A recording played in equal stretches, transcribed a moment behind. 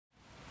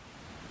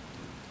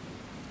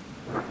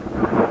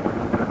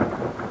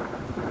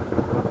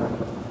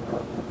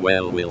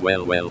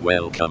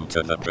Welcome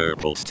to the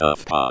Purple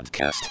Stuff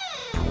Podcast.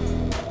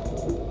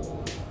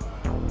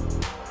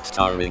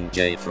 Starring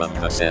Jay from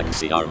The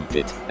Sexy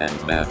Armpit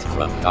and Matt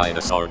from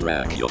Dinosaur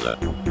Dracula.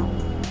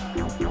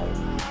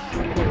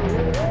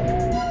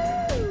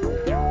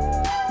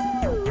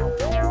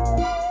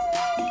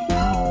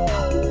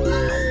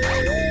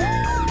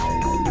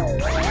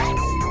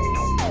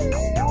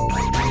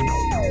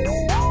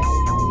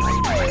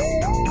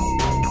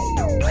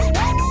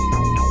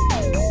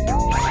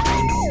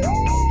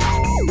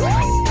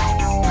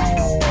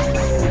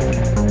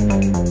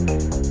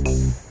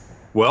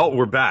 Well,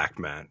 we're back,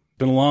 man.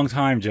 Been a long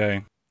time,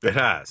 Jay. It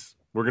has.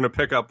 We're going to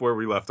pick up where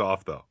we left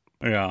off, though.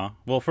 Yeah.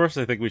 Well, first,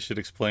 I think we should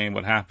explain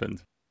what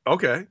happened.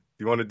 Okay.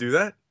 You want to do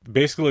that?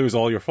 Basically, it was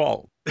all your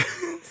fault.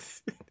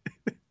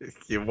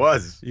 It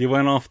was. You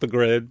went off the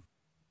grid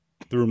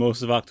through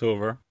most of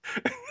October.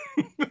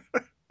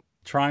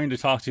 Trying to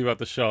talk to you about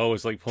the show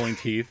was like pulling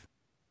teeth.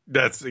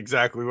 That's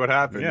exactly what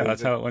happened. Yeah,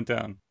 that's how it went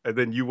down. And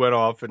then you went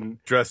off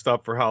and dressed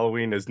up for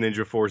Halloween as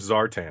Ninja Force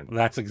Zartan.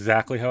 That's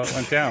exactly how it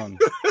went down.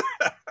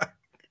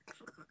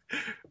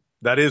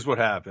 That is what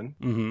happened.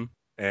 Mm-hmm.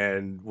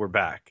 And we're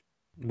back.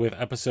 With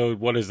episode,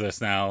 what is this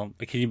now?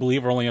 Can you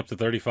believe we're only up to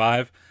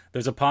 35?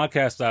 There's a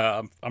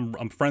podcast.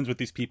 I'm friends with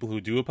these people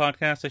who do a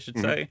podcast, I should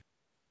say.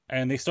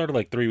 And they started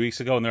like 3 weeks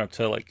ago and they're up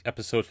to like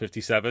episode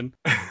 57.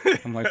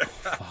 I'm like,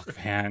 fuck,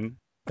 man.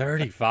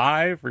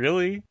 35?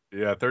 Really?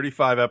 Yeah,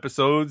 35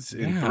 episodes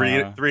in three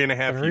and a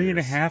half years.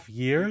 3.5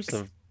 years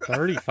of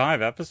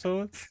 35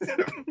 episodes?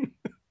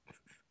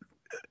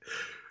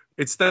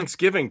 It's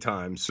Thanksgiving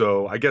time,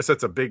 so I guess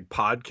that's a big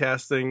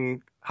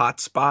podcasting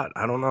hotspot.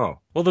 I don't know.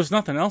 Well, there's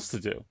nothing else to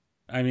do.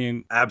 I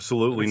mean,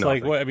 absolutely it's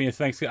nothing. Like, what? I mean, it's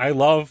Thanksgiving. I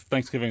love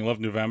Thanksgiving. I love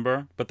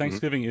November, but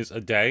Thanksgiving is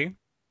a day.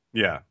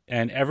 Yeah.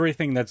 And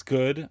everything that's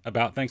good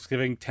about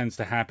Thanksgiving tends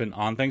to happen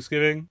on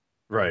Thanksgiving.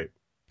 Right.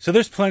 So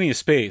there's plenty of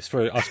space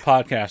for us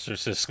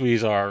podcasters to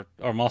squeeze our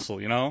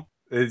muscle, you know?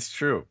 It's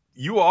true.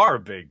 You are a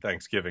big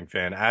Thanksgiving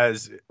fan,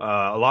 as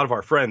a lot of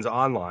our friends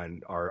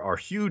online are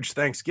huge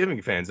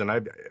Thanksgiving fans. And I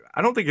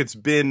don't think it's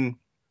been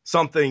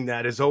something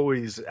that is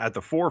always at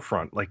the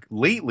forefront. Like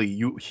lately,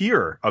 you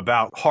hear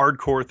about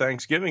hardcore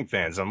Thanksgiving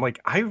fans. I'm like,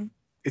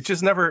 it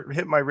just never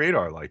hit my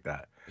radar like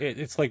that.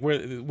 It's like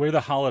we're the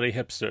holiday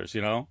hipsters,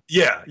 you know?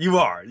 Yeah, you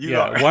are. You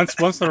are. Once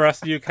the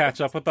rest of you catch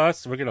up with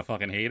us, we're gonna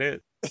fucking hate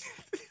it.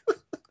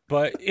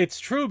 But it's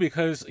true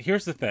because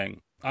here's the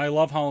thing. I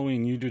love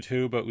Halloween, you do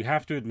too, but we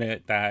have to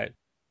admit that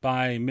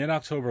by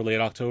mid-October,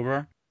 late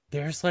October,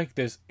 there's like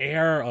this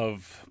air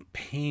of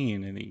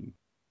pain and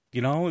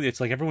it's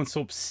like everyone's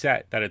so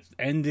upset that it's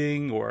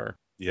ending or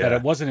that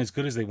it wasn't as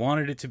good as they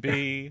wanted it to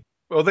be.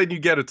 Well, then you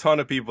get a ton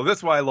of people.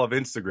 That's why I love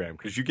Instagram,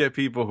 because you get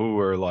people who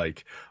are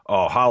like,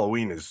 oh,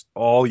 Halloween is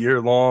all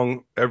year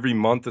long. Every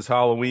month is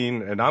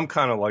Halloween. And I'm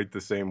kind of like the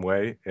same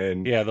way.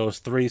 And yeah,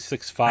 those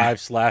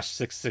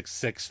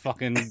 365/666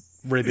 fucking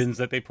ribbons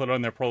that they put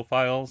on their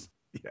profiles.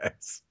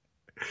 Yes.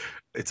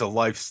 It's a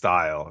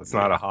lifestyle. It's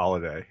not a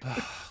holiday.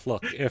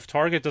 Look, if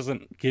Target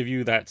doesn't give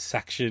you that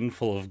section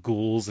full of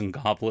ghouls and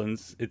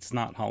goblins, it's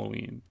not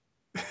Halloween.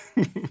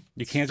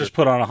 You can't just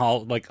put on a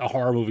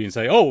horror movie and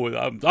say, "Oh,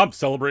 I'm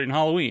celebrating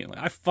Halloween." Like,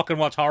 I fucking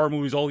watch horror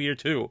movies all year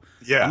too.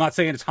 Yeah, I'm not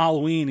saying it's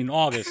Halloween in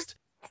August.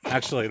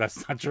 Actually,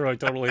 that's not true. I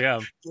totally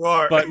am. You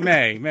are. But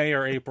May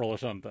or April or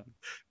something.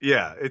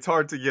 Yeah, it's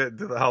hard to get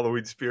into the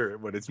Halloween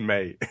spirit when it's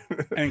May.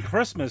 And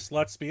Christmas,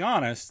 let's be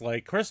honest,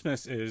 like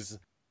Christmas is,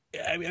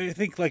 I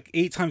think like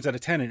 8 times out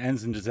of 10 it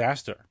ends in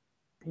disaster.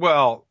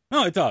 Well,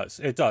 no, it does.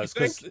 It does.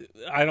 Because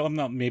I'm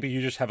not, maybe you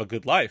just have a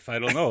good life. I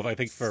don't know. I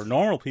think for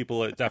normal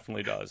people, it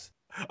definitely does.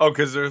 Oh,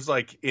 because there's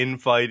like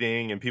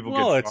infighting and people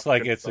Well, it's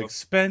like it's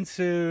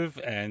expensive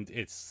and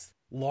it's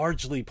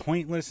largely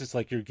pointless. It's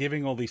like you're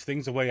giving all these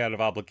things away out of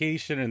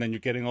obligation and then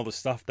you're getting all the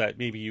stuff that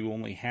maybe you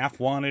only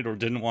half wanted or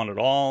didn't want at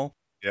all.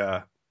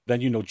 Yeah.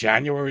 Then,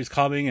 January's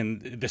coming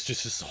and there's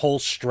just this whole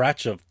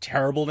stretch of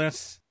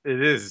terribleness.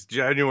 It is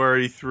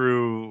January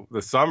through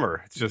the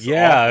summer. It's just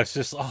awful. It's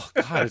just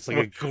God. It's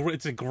like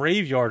it's a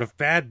graveyard of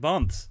bad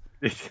months.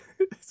 It's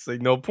like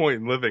no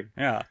point in living.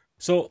 Yeah.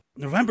 So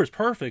November's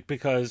perfect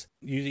because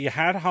you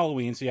had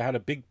Halloween, so you had a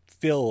big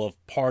fill of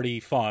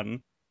party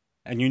fun,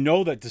 and you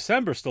know that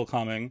December's still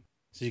coming,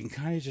 so you can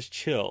kind of just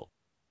chill.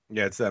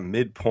 Yeah, it's that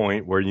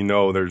midpoint where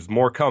there's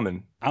more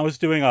coming. I was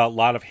doing a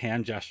lot of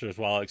hand gestures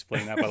while I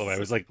explained that. By the way, it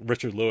was like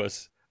Richard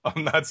Lewis.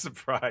 I'm not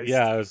surprised.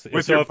 Yeah, if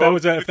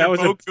that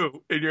was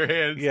in your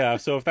hands. Yeah,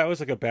 so if that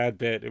was like a bad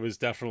bit, it was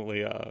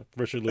definitely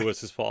Richard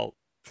Lewis's fault.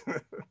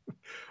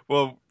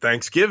 Well,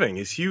 Thanksgiving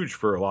is huge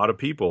for a lot of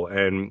people,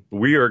 and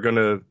we are going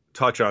to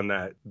touch on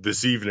that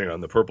this evening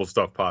on the Purple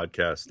Stuff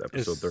Podcast,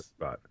 episode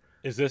 35.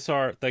 Is this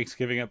our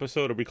Thanksgiving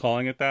episode? Are we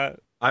calling it that?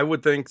 I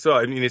would think so.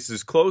 I mean, it's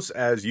as close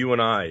as you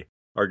and I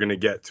are going to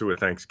get to a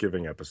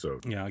Thanksgiving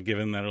episode. Yeah,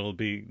 given that it'll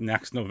be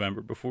next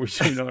November before we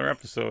do another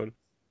episode.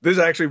 This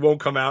actually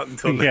won't come out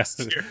until next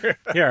year.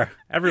 Here,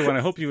 everyone, I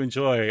hope you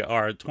enjoy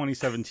our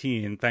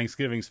 2017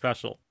 Thanksgiving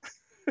special.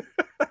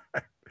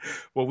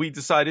 What we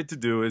decided to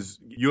do is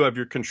you have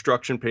your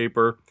construction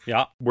paper.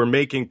 Yeah. We're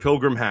making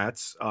pilgrim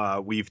hats.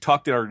 We've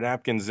tucked our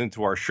napkins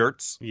into our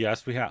shirts.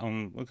 Yes, we have.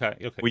 Okay.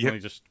 Let me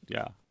just,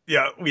 yeah.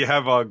 Yeah, we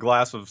have a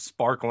glass of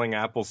sparkling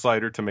apple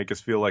cider to make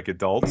us feel like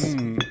adults.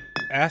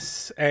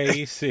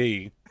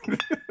 SAC.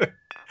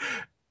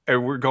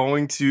 And we're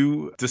going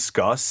to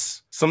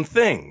discuss some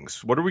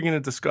things. What are we going to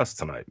discuss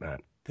tonight,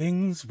 Matt?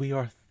 Things we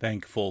are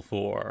thankful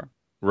for.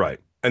 Right.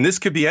 And this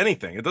could be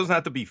anything. It doesn't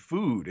have to be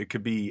food. It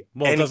could be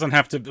It doesn't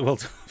have to. Well,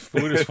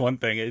 food is one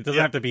thing. It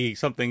doesn't have to be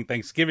something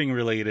Thanksgiving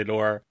related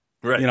or,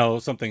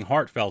 something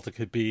heartfelt. It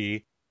could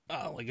be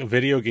like a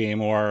video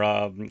game or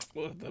a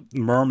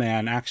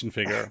merman action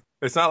figure.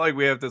 It's not like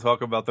we have to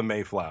talk about the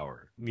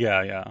Mayflower.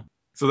 Yeah.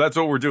 So that's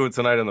what we're doing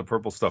tonight on the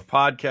Purple Stuff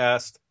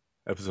Podcast,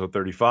 episode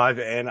 35,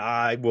 and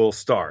I will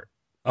start.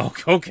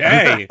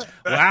 Okay.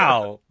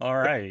 Wow. All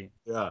right.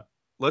 Yeah.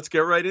 Let's get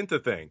right into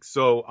things.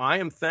 So I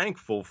am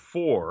thankful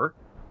for...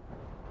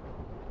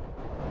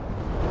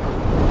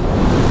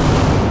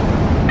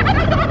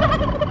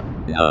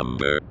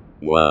 Number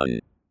 1.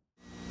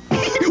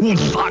 Won't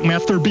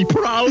Stockmaster be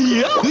proud?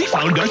 Yeah, we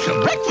found us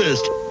some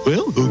breakfast.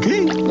 Well,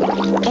 okay.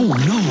 Oh,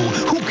 no.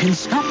 Who can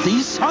stop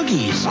these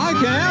soggies? I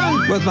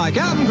can, with my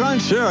Captain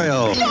Crunch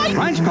cereal.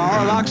 Crunch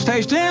Power locks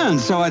taste in,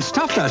 so it's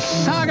tough to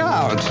suck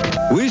out.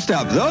 We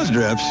stop those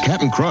drips.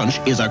 Captain Crunch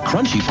is a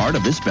crunchy part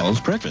of this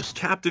balanced breakfast.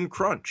 Captain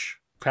Crunch.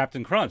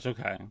 Captain Crunch,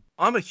 okay.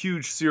 I'm a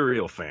huge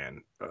cereal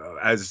fan.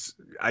 As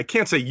I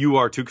can't say you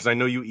are too, because I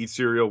know you eat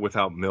cereal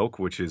without milk,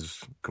 which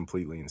is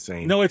completely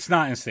insane. No, it's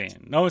not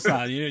insane. No, it's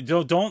not. You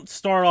don't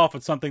start off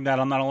with something that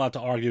I'm not allowed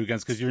to argue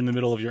against because you're in the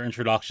middle of your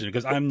introduction,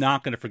 because I'm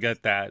not going to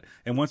forget that.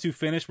 And once you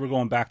finish, we're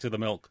going back to the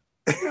milk.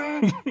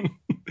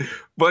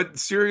 But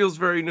cereal's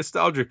very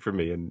nostalgic for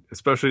me, and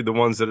especially the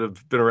ones that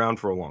have been around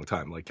for a long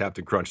time, like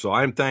Captain Crunch. So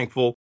I am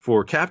thankful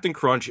for Captain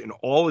Crunch in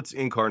all its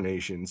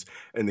incarnations.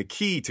 And the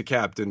key to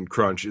Captain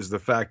Crunch is the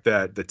fact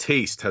that the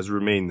taste has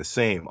remained the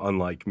same,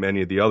 unlike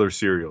many of the other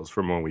cereals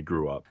from when we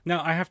grew up.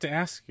 Now, I have to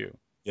ask you.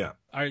 Yeah.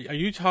 Are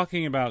you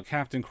talking about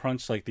Captain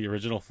Crunch like the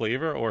original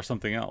flavor or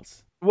something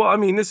else? Well, I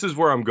mean, this is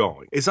where I'm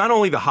going. It's not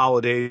only the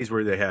holidays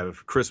where they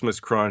have Christmas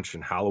Crunch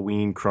and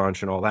Halloween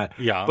Crunch and all that.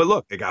 Yeah. But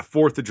look, they got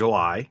 4th of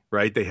July,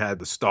 right? They had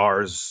the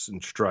stars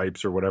and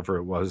stripes or whatever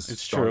it was.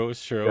 It's true.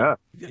 Yeah.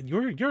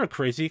 You're a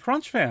crazy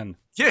Crunch fan.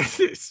 Yeah, it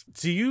is.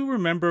 Do you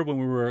remember when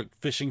we were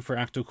fishing for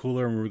Acto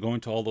Cooler and we were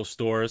going to all those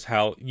stores,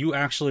 how you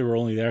actually were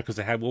only there because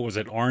they had, what was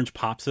it, orange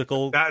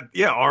popsicle?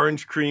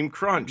 Orange cream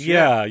crunch.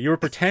 Yeah, you were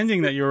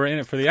pretending that you were in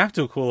it for the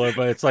Acto Cooler,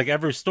 but it's like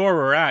every store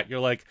we're at,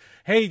 you're like,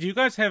 hey, do you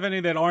guys have any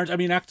of that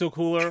Acto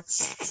Cooler?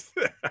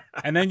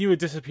 And then you would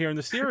disappear in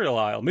the cereal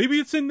aisle. Maybe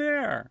it's in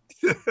there.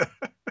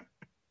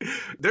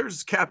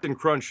 There's Captain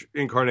Crunch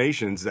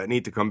incarnations that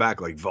need to come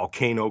back, like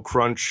Volcano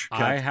Crunch.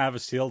 I have a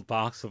sealed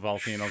box of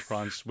Volcano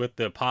Crunch with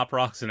the Pop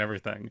Rocks and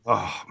everything.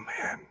 Oh,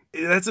 man.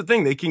 That's the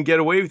thing. They can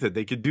get away with it.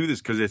 They could do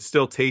this because it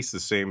still tastes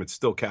the same. It's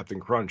still Captain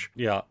Crunch.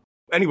 Yeah.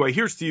 Anyway,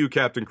 here's to you,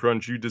 Captain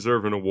Crunch. You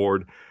deserve an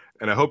award.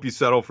 And I hope you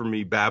settle for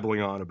me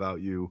babbling on about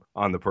you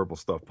on the Purple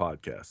Stuff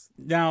Podcast.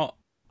 Now,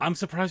 I'm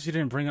surprised you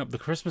didn't bring up the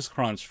Christmas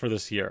Crunch for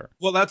this year.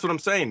 Well, that's what I'm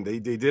saying. They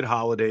did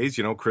holidays,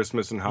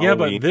 Christmas and Halloween. Yeah,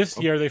 but this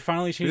year they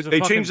finally changed the They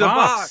fucking changed the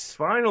box.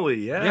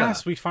 Finally, yeah.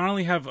 Yes, we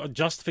finally have a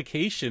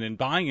justification in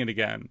buying it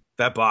again.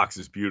 That box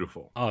is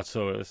beautiful. Oh,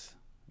 so is.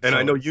 And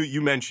I know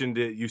you mentioned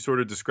it. You sort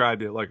of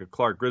described it like a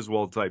Clark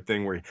Griswold type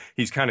thing, where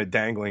he's kind of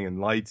dangling in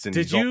lights. And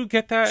did you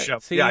get that?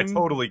 Yeah, I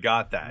totally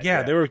got that.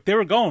 Yeah, they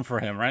were going for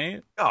him,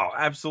 right? Oh,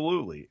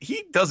 absolutely.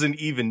 He doesn't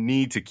even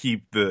need to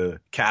keep the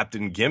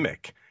captain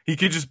gimmick. He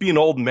could just be an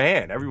old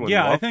man. Everyone.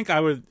 Yeah, I think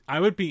I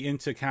would be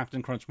into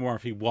Captain Crunch more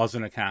if he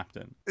wasn't a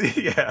captain.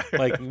 Yeah,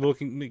 like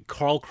looking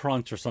Carl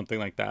Crunch or something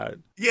like that.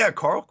 Yeah,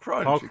 Carl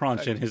Crunch. Carl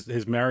Crunch and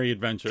his merry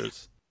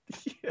adventures.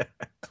 Yeah.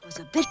 It was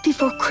a bit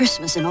before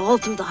Christmas, and all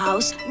through the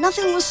house,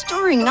 nothing was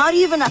stirring, not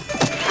even a...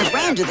 I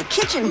ran to the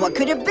kitchen. What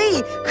could it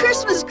be?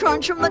 Christmas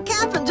Crunch from the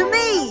captain to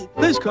me.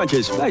 This crunch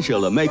is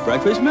special to make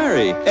breakfast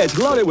merry. It's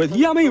loaded with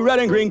yummy red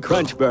and green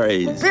crunch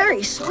berries.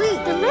 Very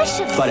sweet.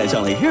 Delicious. But it's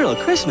only here till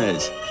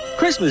Christmas.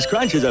 Christmas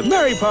Crunch is a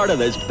merry part of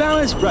this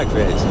balanced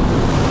breakfast.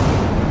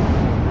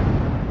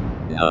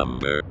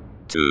 Number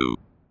 2.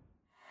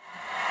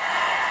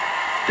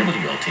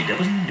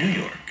 WLTW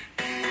New York.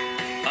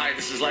 Hi,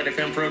 this is Light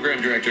FM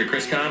Program Director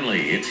Chris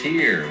Conley. It's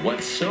here.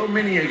 What so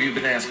many of you have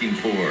been asking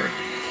for.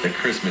 The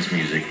Christmas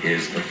music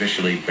is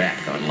officially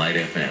back on Light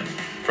FM.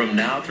 From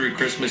now through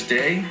Christmas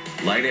Day,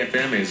 Light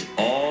FM is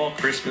all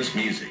Christmas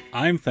music.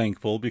 I'm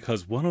thankful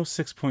because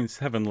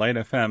 106.7 Light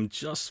FM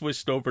just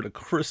switched over to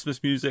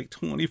Christmas music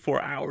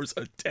 24 hours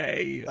a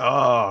day.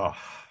 Oh,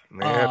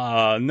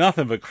 man.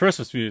 Nothing but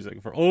Christmas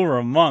music for over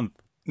a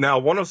month. Now,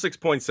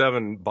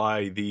 106.7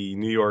 by the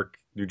New York,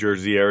 New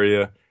Jersey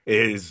area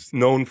is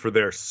known for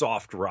their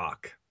soft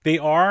rock. They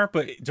are,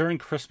 but during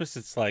Christmas,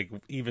 it's like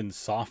even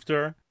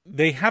softer.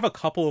 They have a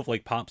couple of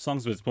like pop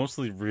songs, but it's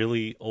mostly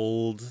really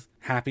old,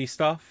 happy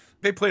stuff.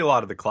 They play a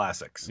lot of the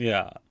classics.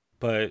 Yeah.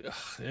 But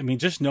I mean,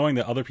 just knowing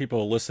that other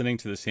people are listening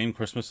to the same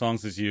Christmas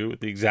songs as you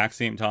at the exact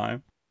same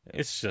time.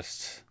 It's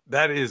just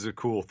That is a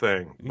cool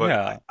thing. But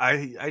Yeah.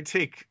 I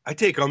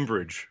take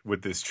umbrage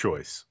with this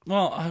choice.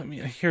 well. I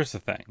mean, here's the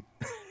thing: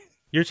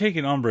 you're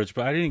taking umbrage,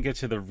 but I didn't get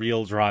to the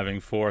real driving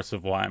force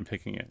of why I'm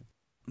picking it.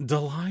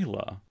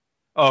 Delilah,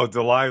 Oh,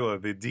 Delilah,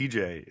 the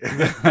DJ.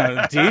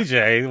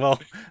 DJ. Well,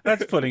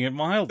 that's putting it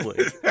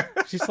mildly.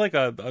 She's like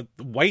a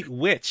white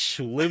witch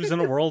who lives in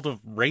a world of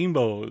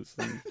rainbows.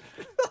 And,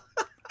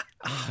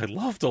 I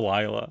love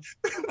Delilah.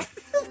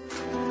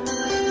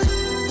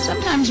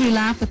 Sometimes we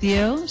laugh with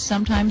you,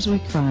 sometimes we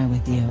cry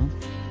with you.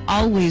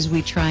 Always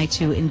we try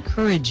to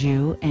encourage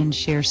you and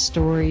share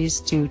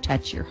stories to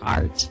touch your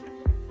heart.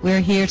 We're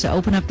here to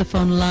open up the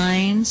phone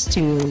lines,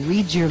 to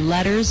read your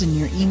letters and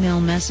your email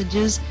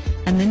messages,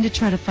 and then to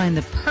try to find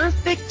the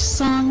perfect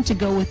song to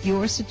go with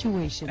your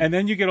situation. And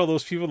then you get all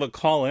those people that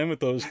call in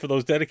with those for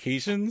those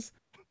dedications.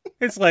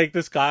 It's like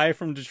this guy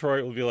from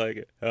Detroit will be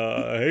like,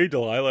 "Hey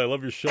Delilah, I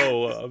love your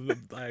show.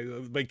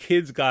 My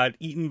kids got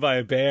eaten by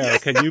a bear.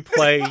 Can you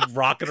play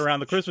Rockin'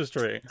 Around the Christmas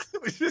Tree?" I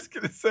was just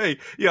gonna say,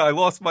 yeah, I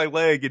lost my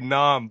leg in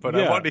Nam, but I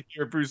Yeah. want to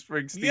hear Bruce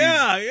Springsteen.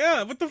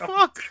 Yeah. What the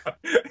fuck?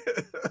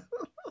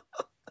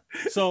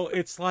 So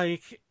it's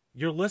like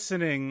you're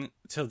listening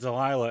to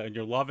Delilah and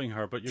you're loving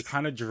her, but you're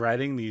kind of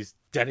dreading these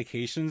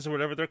dedications or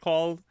whatever they're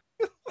called.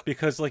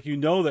 Because, like, you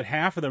know that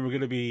half of them are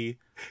going to be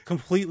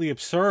completely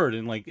absurd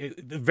and, like,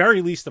 at the very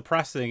least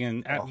depressing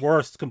and at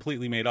worst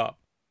completely made up.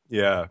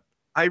 Yeah.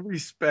 I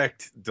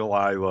respect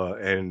Delilah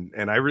and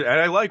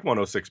I like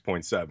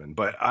 106.7,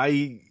 but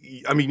I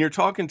mean, you're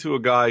talking to a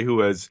guy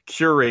who has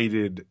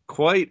curated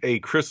quite a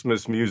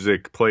Christmas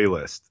music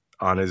playlist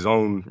on his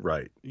own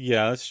right.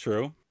 Yeah, that's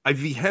true. I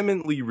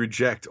vehemently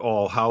reject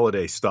all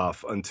holiday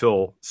stuff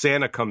until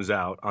Santa comes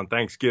out on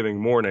Thanksgiving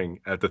morning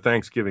at the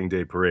Thanksgiving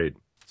Day parade.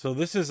 So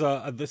this is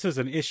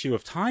an issue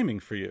of timing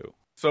for you.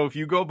 So if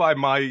you go by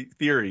my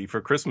theory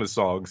for Christmas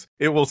songs,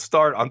 it will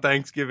start on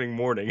Thanksgiving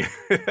morning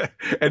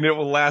and it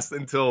will last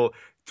until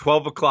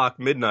 12 o'clock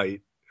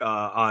midnight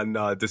on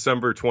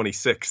December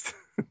 26th.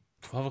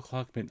 12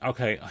 o'clock midnight.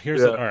 Okay,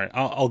 here's Yeah. all right.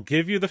 I'll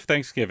give you the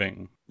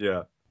Thanksgiving,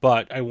 Yeah.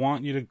 but I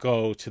want you to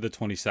go to the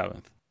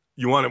 27th.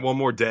 You want it one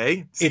more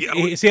day? See,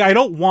 I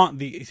don't want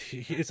the.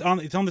 It's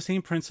on the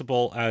same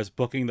principle as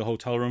booking the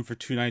hotel room for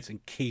 2 nights in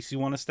case you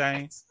want to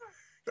stay.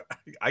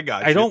 I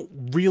got you. I don't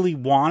really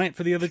want it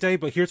for the other day,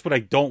 but here's what I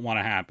don't want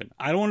to happen.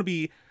 I don't want to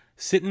be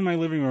sitting in my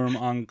living room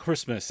on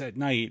Christmas at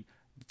night,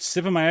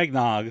 sipping my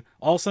eggnog.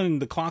 All of a sudden,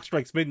 the clock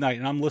strikes midnight,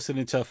 and I'm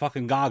listening to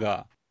fucking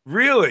Gaga.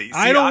 Really? See,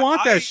 I don't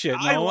want that shit.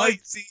 I No,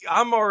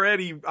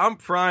 I'm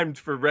primed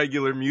for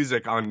regular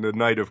music on the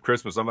night of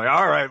Christmas. I'm like,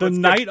 all right. the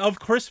night of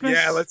Christmas.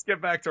 Yeah, let's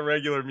get back to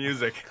regular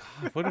music.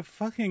 God, what a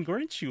fucking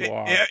Grinch you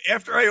are.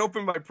 After I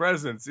open my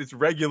presents, it's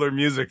regular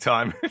music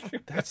time.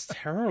 That's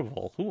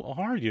terrible. Who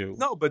are you?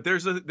 No, but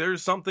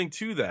there's something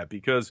to that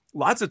because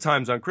lots of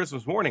times on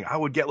Christmas morning, I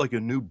would get like a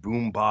new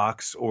boom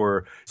box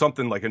or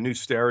something like a new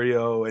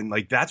stereo, and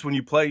like that's when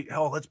you play.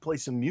 Oh, let's play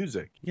some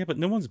music. Yeah, but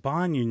no one's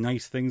buying you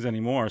nice things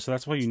anymore, so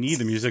that's why you need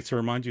the music to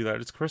remind you that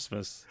it's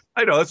Christmas.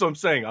 I know, that's what I'm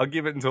saying. I'll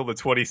give it until the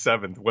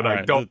 27th when All I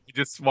right, don't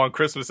just want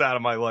Christmas out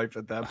of my life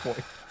at that point.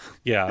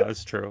 Yeah,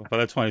 that's true. By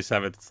the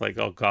 27th, it's like,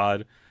 oh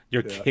God,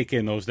 you're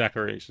kicking those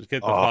decorations.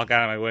 Get the fuck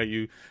out of my way,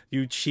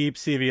 you cheap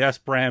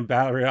CVS brand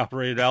battery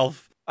operated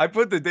elf. I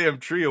put the damn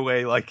tree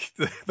away like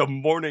the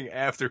morning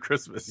after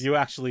Christmas. You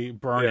actually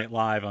burn it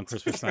live on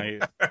Christmas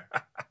night.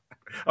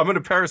 I'm going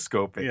to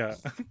Periscope it.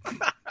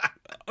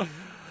 Yeah.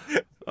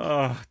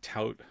 Oh,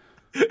 tout.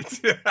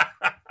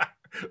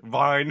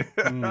 Vine.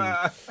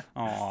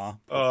 Aw,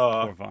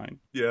 poor Vine.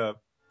 Yeah.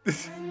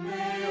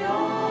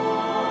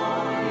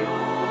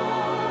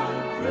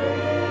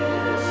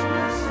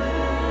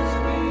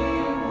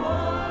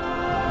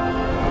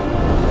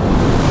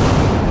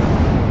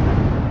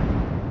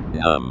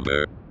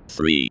 Number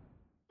 3.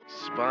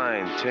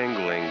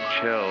 Spine-tingling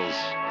chills.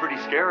 Pretty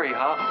scary,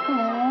 huh?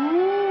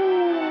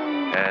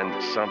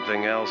 And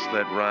something else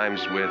that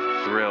rhymes with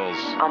thrills.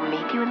 I'll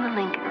meet you in the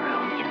Lincoln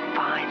Room in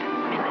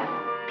 5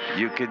 minutes.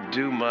 You could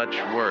do much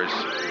worse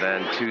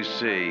than to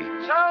see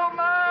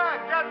Selma,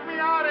 get me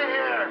out of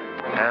here!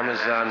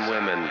 Amazon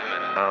women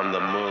on the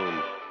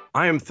moon.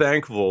 I am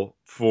thankful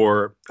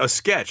for a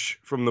sketch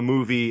from the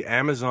movie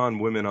Amazon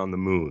Women on the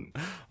Moon.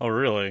 Oh,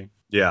 really?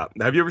 Yeah.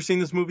 Have you ever seen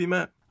this movie,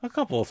 Matt? A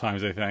couple of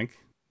times, I think.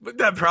 But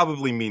that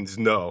probably means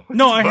no.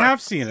 No, I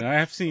have seen it. I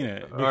have seen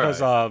it.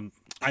 Because right.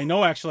 I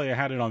know actually I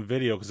had it on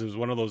video because it was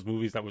one of those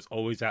movies that was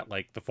always at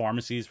like the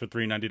pharmacies for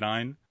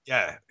 $3.99.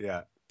 Yeah,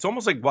 yeah. It's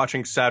almost like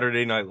watching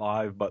Saturday Night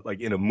Live, but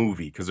like in a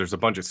movie because there's a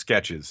bunch of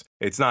sketches.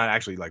 It's not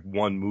actually like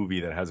one movie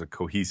that has a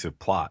cohesive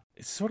plot.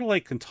 It's sort of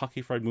like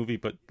Kentucky Fried Movie,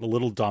 but a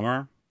little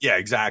dumber. Yeah,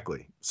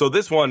 exactly. So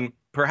this one,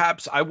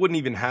 perhaps I wouldn't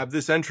even have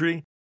this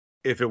entry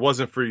if it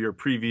wasn't for your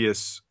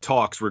previous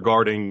talks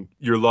regarding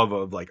your love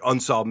of like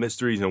unsolved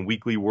mysteries and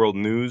weekly world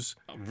news.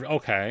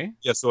 Okay.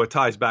 Yeah, so it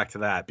ties back to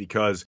that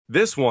because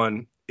this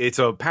one, it's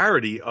a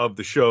parody of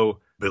the show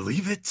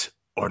Believe It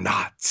or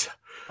Not.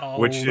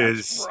 which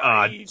that's is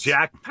right.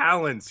 Jack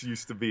Palance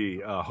used to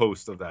be a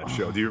host of that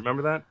show. Do you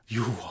remember that?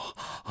 You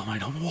are my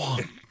number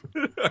one.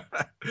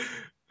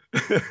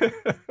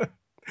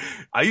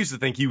 I used to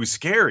think he was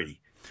scary.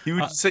 He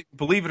would say,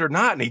 believe it or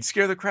not, and he'd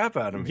scare the crap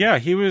out of me. Yeah,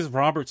 he was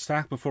Robert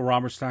Stack before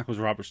Robert Stack was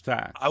Robert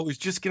Stack. I was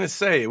just going to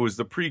say it was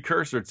the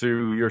precursor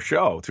to your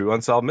show, to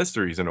Unsolved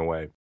Mysteries in a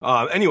way.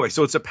 Anyway,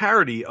 so it's a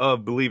parody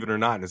of Believe It or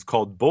Not, and it's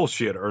called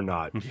Bullshit or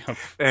Not. Yep.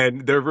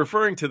 And they're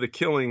referring to the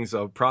killings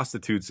of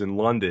prostitutes in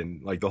London,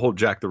 like the whole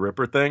Jack the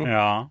Ripper thing.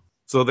 Yeah.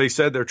 So they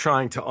said they're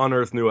trying to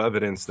unearth new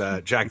evidence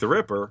that Jack the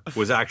Ripper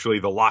was actually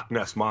the Loch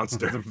Ness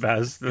Monster.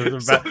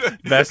 The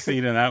best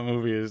scene in that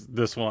movie is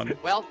this one.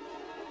 Well,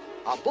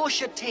 our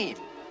bullshit team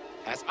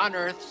has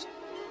unearthed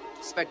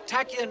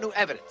spectacular new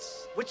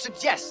evidence, which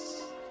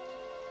suggests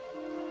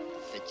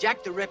that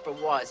Jack the Ripper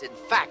was, in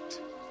fact,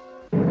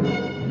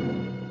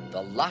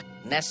 the Loch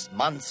Ness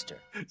Monster.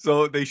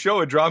 So they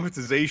show a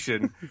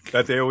dramatization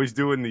that they always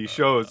do in these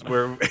shows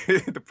where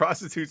the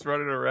prostitute's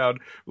running around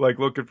like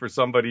looking for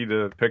somebody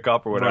to pick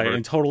up or whatever. Right,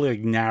 and totally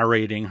like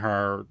narrating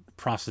her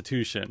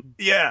prostitution.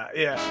 Yeah.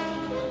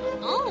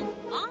 Oh,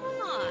 my.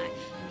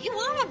 You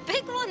are a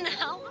big one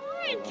now,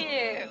 aren't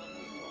you?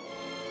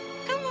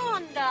 Come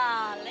on,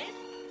 darling.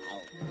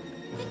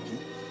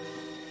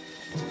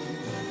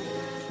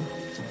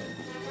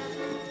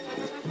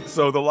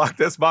 So the Loch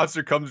Ness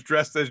Monster comes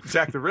dressed as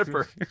Jack the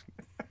Ripper,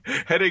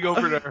 heading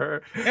over to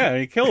her. Yeah,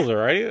 he kills her,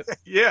 right?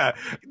 Yeah.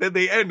 Then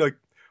they end like,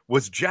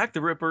 was Jack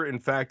the Ripper, in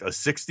fact, a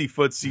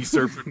 60-foot sea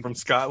serpent from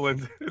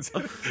Scotland?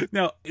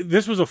 No,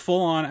 this was a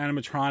full-on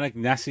animatronic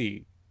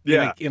Nessie.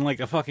 Yeah. In like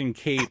a fucking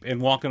cape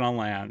and walking on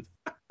land.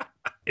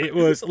 It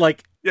was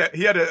like... Yeah,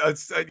 he had a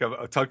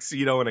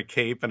tuxedo and a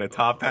cape and a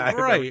top hat.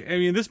 Right. I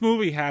mean, this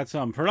movie had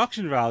some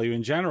production value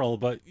in general,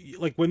 but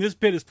like when this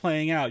bit is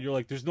playing out, you're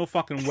like, there's no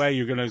fucking way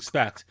you're going to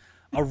expect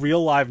a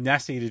real live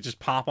Nessie to just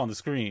pop on the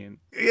screen.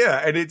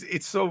 Yeah, and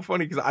it's so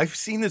funny because I've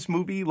seen this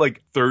movie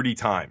like 30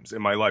 times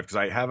in my life because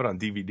I have it on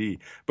DVD.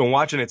 Been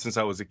watching it since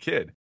I was a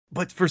kid.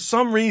 But for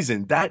some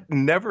reason, that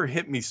never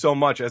hit me so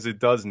much as it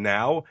does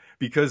now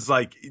because,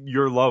 like,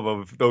 your love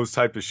of those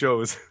type of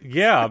shows.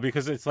 Yeah,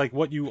 because it's like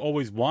what you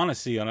always want to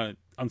see on a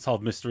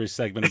Unsolved Mysteries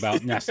segment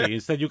about Nessie.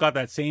 Instead, you got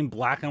that same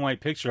black and white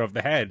picture of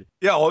the head.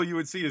 Yeah, all you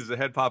would see is the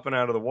head popping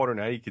out of the water.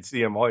 Now you can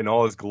see him in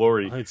all his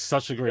glory. Oh, it's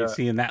such a great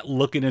scene. That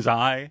look in his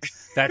eye,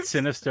 that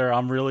sinister,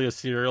 I'm really a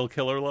serial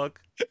killer look.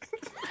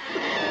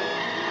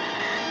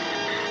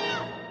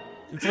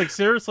 It's like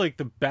seriously like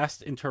the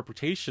best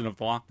interpretation of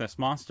the Loch Ness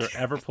Monster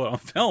ever put on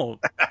film.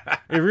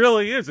 It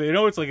really is. You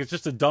know, it's like it's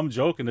just a dumb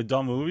joke in a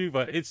dumb movie,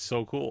 but it's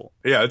so cool.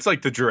 Yeah, it's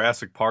like the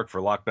Jurassic Park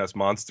for Loch Ness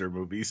Monster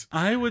movies.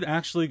 I would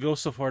actually go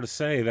so far to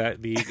say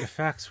that the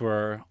effects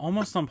were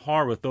almost on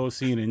par with those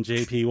seen in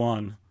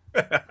JP1.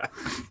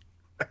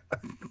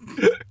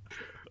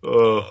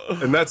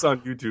 And that's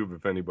on YouTube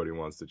if anybody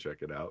wants to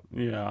check it out.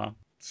 Yeah.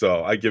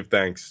 So I give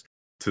thanks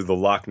to the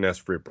Loch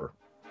Ness Ripper.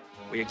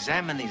 We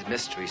examine these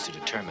mysteries to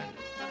determine,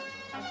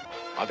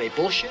 are they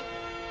bullshit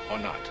or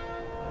not?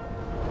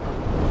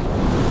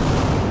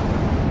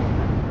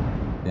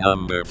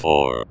 Number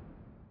 4.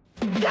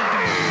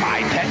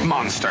 My pet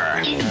monster.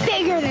 He's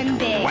bigger than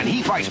big. When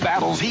he fights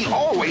battles, he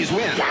always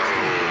wins.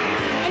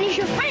 And he's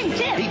your friend,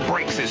 too. He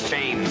breaks his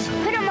chains.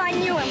 Put him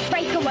on you and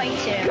break away,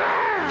 too.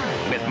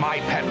 With my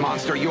pet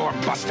monster, you're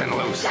busting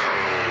loose.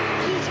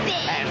 He's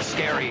big. And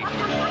scary.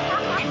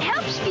 And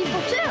helps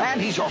people, too.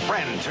 And he's your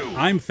friend, too.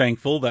 I'm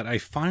thankful that I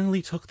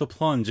finally took the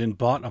plunge and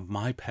bought a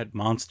My Pet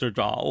Monster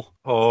doll.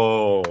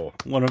 Oh.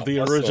 One of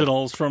the awesome.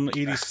 originals from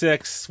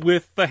 '86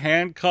 with the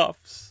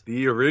handcuffs.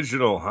 The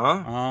original, huh?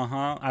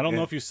 Uh-huh. I don't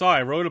know if you saw.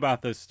 I wrote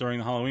about this during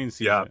the Halloween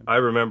season. Yeah, I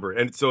remember.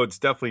 And so it's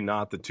definitely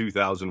not the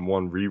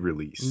 2001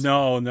 re-release.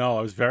 No.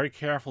 I was very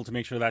careful to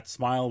make sure that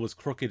smile was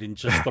crooked in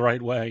just the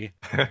right way.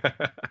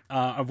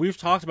 We've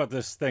talked about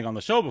this thing on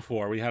the show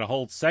before. We had a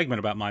whole segment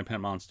about My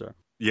Pet Monster.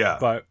 Yeah.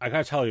 But I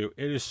gotta tell you,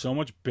 it is so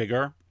much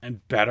bigger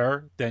and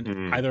better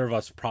than either of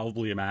us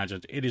probably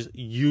imagined. It is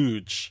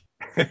huge.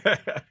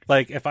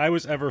 Like, if I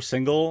was ever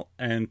single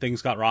and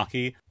things got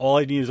rocky, all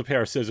I need is a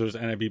pair of scissors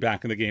and I'd be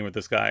back in the game with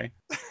this guy.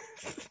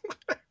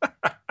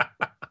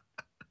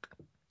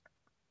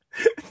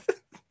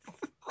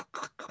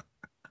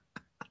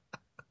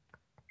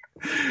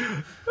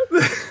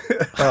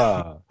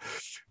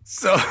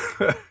 So,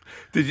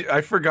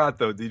 I forgot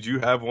though, did you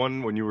have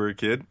one when you were a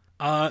kid?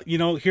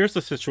 Here's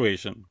the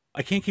situation.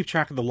 I can't keep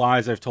track of the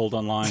lies I've told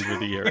online through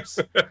the years.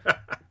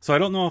 So I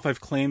don't know if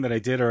I've claimed that I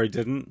did or I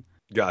didn't.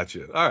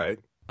 Gotcha. All right.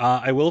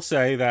 I will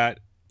say that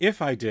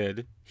if I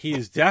did, he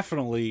is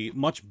definitely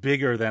much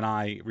bigger than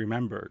I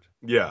remembered.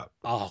 Yeah.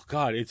 Oh,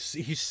 God,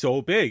 he's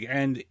so big.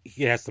 And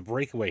he has the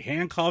breakaway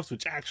handcuffs,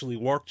 which actually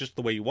work just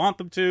the way you want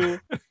them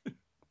to.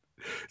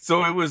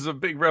 So it was a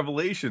big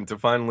revelation to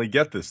finally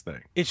get this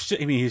thing. He's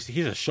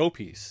a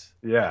showpiece.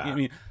 Yeah. I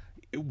mean,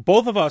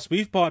 both of us,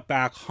 we've bought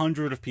back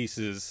hundreds of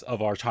pieces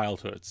of our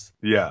childhoods.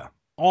 Yeah.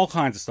 All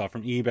kinds of stuff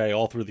from eBay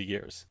all through the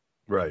years.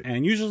 Right.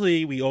 And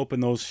usually we open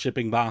those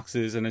shipping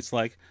boxes and it's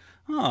like,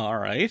 oh, all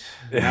right.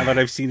 Now that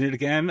I've seen it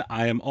again,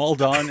 I am all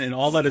done, and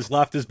all that is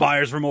left is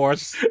buyer's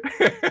remorse.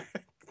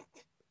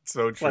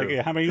 So true.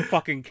 Like, how many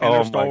fucking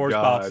Kenner Star my Wars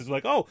God. boxes?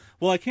 Like, oh,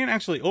 well, I can't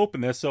actually open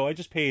this, so I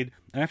just paid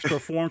an extra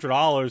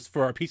 $400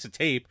 for a piece of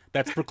tape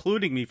that's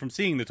precluding me from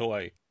seeing the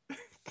toy.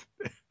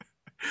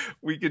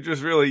 We could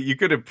just you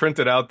could have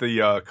printed out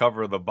the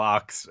cover of the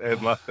box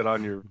and left it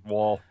on your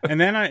wall. And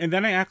then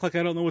I act like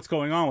I don't know what's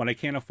going on when I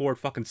can't afford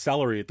fucking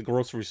celery at the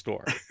grocery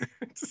store.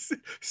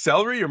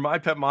 Celery or My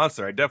Pet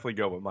Monster? I definitely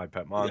go with My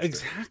Pet Monster.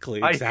 Exactly.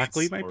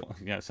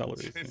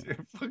 Celery.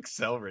 Fuck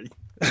celery.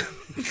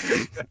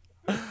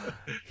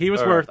 He was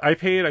worth. I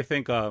paid, I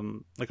think,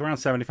 like around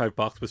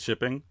 $75 with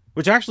shipping,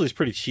 which actually is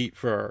pretty cheap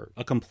for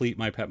a complete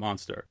My Pet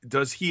Monster.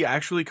 Does he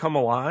actually come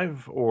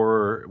alive,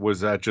 or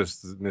was that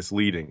just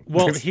misleading?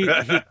 Well,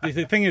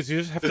 the thing is, you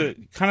just have to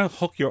kind of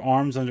hook your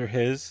arms under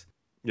his.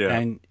 Yeah.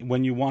 And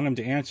when you want him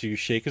to answer, you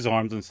shake his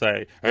arms and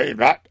say, "Hey,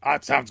 that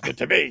sounds good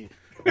to me."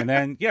 And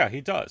then, yeah,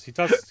 he does. He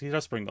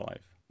does spring to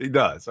life. He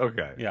does.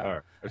 Okay. Yeah. All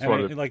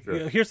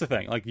right. Here's the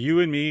thing. Like, you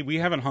and me, we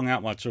haven't hung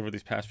out much over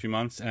these past few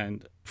months,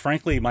 and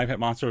frankly, My Pet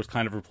Monster has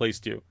kind of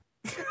replaced you.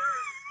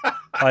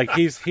 Like,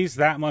 he's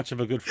that much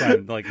of a good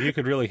friend. Like, you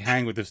could really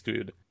hang with this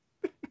dude.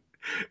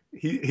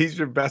 He's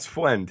your best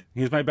friend.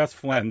 He's my best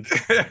friend.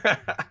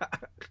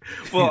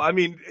 Well, I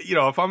mean,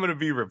 if I'm going to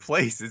be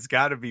replaced, it's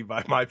got to be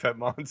by My Pet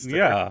Monster.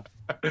 Yeah.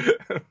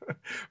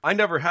 I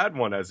never had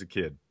one as a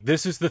kid.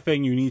 This is the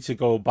thing you need to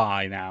go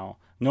buy now.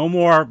 No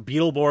more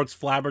Beetleborgs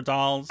Flabber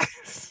dolls.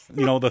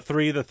 The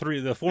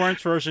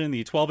 4-inch version,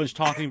 the 12-inch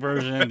talking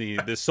version,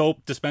 the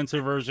soap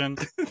dispenser version.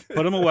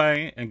 Put them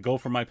away and go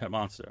for My Pet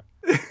Monster.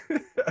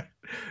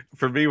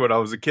 For me, when I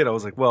was a kid, I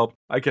was like, well,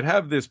 I could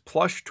have this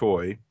plush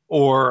toy,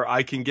 or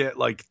I can get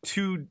like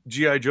 2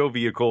 G.I. Joe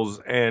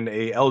vehicles and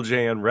a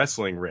LJN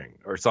wrestling ring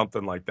or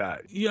something like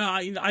that. Yeah,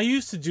 I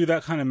used to do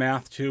that kind of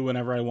math too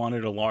whenever I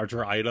wanted a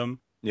larger item.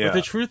 Yeah. But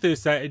the truth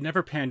is that it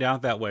never panned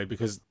out that way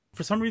because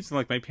for some reason,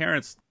 like, my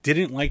parents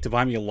didn't like to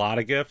buy me a lot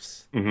of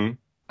gifts. Mm-hmm.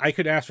 I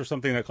could ask for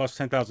something that cost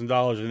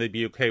 $10,000 and they'd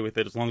be okay with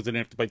it as long as I didn't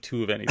have to buy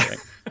 2 of anything.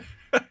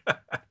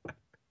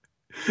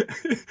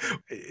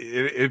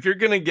 If you're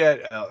going to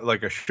get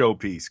like a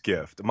showpiece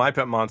gift, My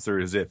Pet Monster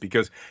is it,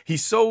 because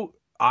he's so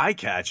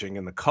eye-catching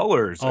in the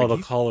colors. Oh, the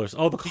colors.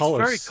 He's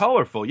very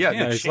colorful. Yeah.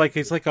 It's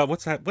like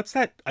what's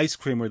that ice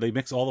cream where they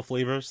mix all the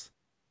flavors?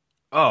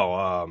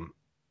 Oh,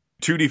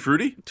 Tutti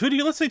Frutti?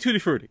 Let's say Tutti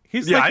Frutti.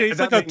 He's Yeah,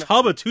 like a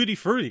tub of Tutti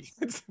Frutti.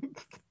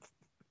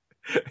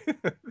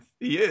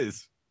 He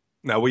is.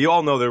 Now, we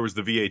all know there was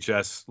the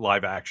VHS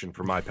live action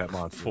for My Pet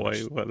Monster.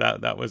 Boy, well,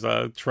 that was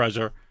a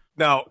treasure.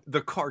 Now,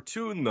 the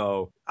cartoon,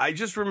 though, I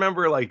just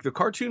remember, like, the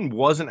cartoon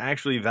wasn't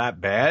actually that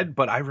bad,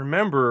 but I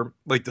remember,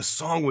 like, the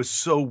song was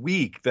so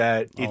weak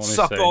that it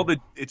sucked all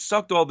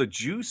the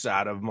juice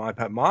out of My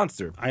Pet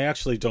Monster. I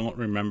actually don't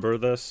remember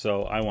this,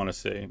 so I want to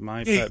see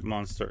My Pet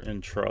Monster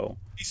intro.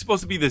 He's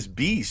supposed to be this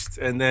beast,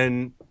 and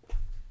then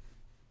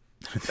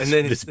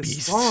it's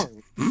this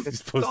song. He's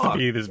supposed to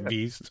be this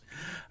beast.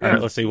 All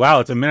right, let's see. Wow,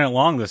 it's a minute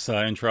long, this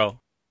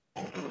intro.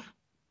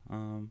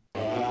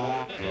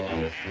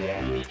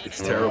 It's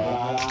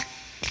terrible.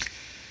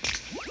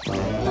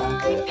 My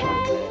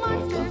pet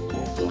monster,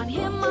 on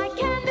him I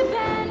can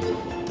depend.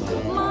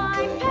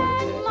 My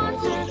pet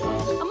monster,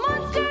 a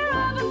monster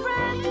of a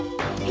friend.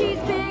 He's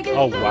big and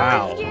Oh, fat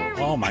wow. and scary.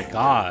 Oh, my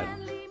God.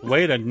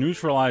 Way to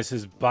neutralize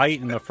his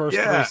bite in the first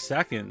 3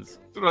 seconds.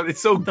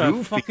 It's so what the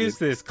goofy. fuck is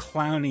this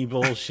clowny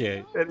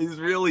bullshit? It is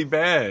really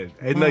bad.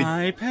 And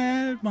My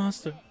Pet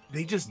Monster.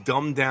 They just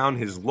dumbed down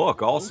his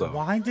look also.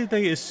 Why did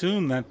they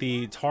assume that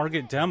the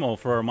target demo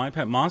for a My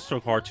Pet Monster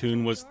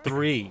cartoon was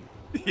 3?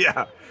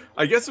 Yeah,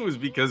 I guess it was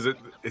because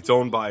it's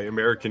owned by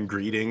American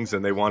Greetings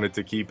and they wanted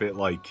to keep it,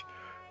 like,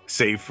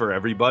 safe for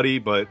everybody,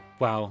 but...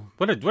 Wow,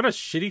 what a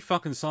shitty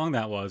fucking song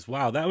that was.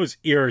 Wow, that was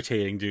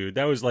irritating, dude.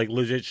 That was, like,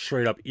 legit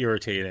straight up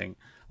irritating.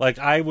 Like,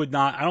 I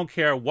don't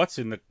care what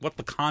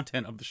the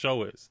content of the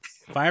show is.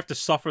 If I have to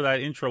suffer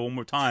that intro one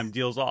more time,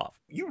 deal's off.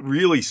 You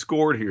really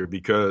scored here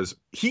because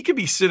he could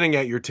be sitting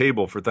at your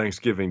table for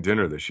Thanksgiving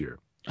dinner this year.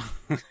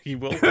 He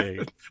will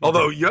be.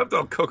 Although you have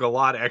to cook a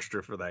lot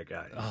extra for that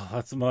guy.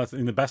 Oh,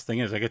 and the best thing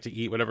is I get to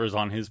eat whatever's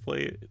on his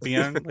plate at the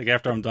end, like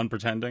after I'm done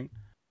pretending.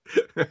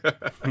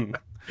 All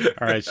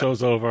right,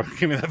 show's over.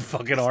 Give me that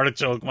fucking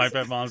artichoke, My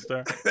Pet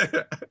Monster.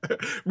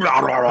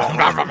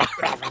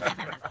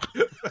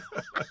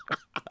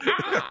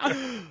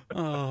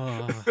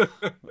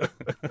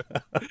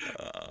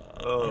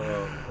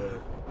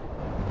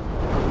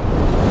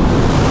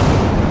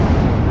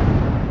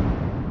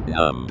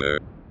 Number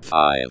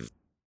 5.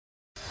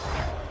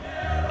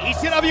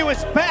 ECW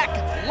is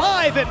back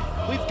live, and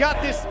we've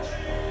got this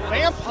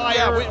vampire.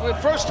 Yeah,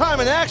 first time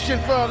in action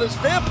for this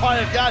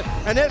vampire guy,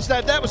 and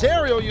that was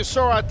Ariel you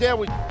saw out there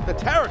with the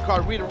tarot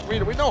card reader.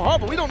 We know her,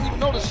 but we don't even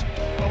know this.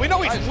 Well, we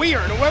know he's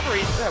weird, whoever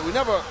he is. Yeah, we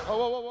never.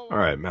 All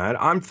right,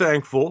 Matt. I'm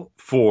thankful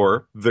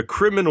for the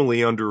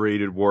criminally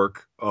underrated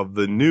work of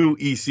the new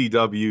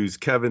ECW's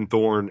Kevin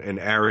Thorne and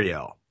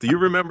Ariel. Do you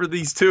remember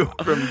these two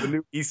from the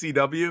new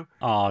ECW?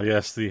 Oh,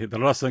 yes, the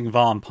wrestling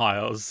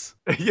vampires.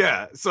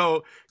 Yeah,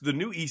 so the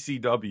new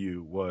ECW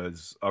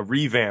was a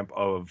revamp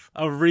of...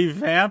 A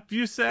revamp,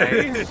 you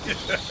say?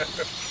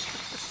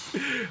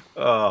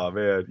 Oh,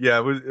 man. Yeah,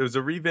 it was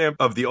a revamp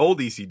of the old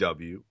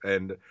ECW,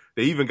 and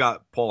they even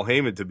got Paul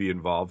Heyman to be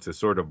involved to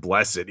sort of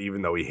bless it,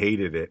 even though he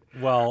hated it.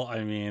 Well,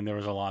 I mean, there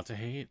was a lot to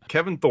hate.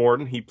 Kevin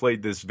Thorne, he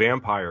played this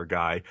vampire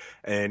guy,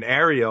 and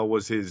Ariel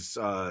was his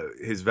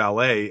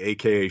valet,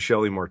 a.k.a.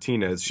 Shelly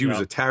Martinez. She was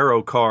a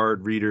tarot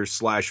card reader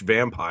 /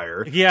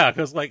 vampire. Yeah,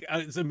 because, like,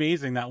 it's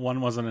amazing that one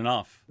wasn't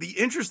enough. The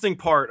interesting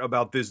part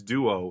about this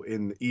duo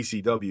in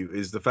ECW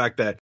is the fact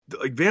that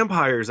like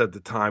vampires at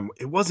the time,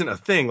 it wasn't a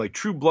thing. Like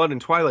True Blood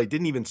and Twilight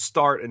didn't even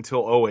start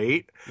until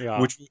 2008,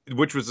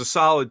 which was a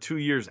solid 2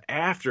 years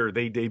after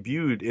they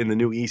debuted in the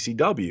new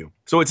ECW.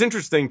 So it's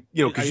interesting,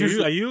 you know, because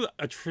are you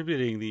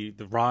attributing the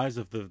rise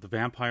of the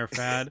vampire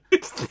fad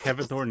to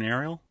Kevin Thorne and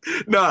Ariel?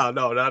 No,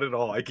 not at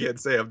all. I can't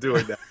say I'm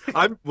doing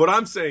that. What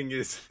I'm saying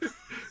is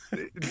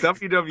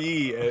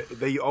WWE,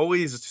 they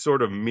always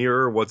sort of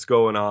mirror what's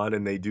going on,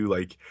 and they do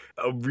like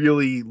a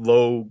really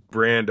low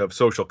brand of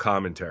social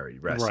commentary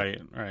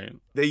wrestling. Right.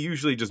 They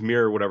usually just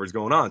mirror whatever's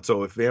going on.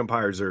 So if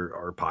vampires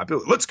are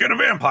popular, let's get a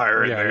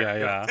vampire in there.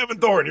 Yeah. Kevin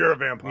Thorne, you're a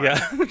vampire.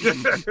 Yeah.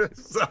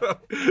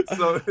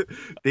 so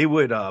they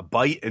would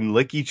bite and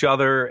lick each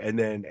other, and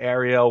then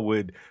Ariel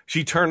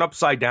she'd turn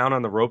upside down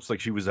on the ropes like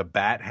she was a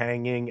bat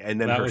hanging,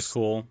 and then that was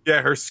cool.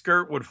 Yeah, her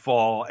skirt would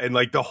fall, and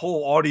like the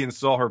whole audience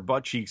saw her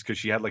butt cheeks because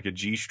she had like a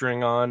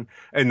G-string on,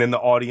 and then the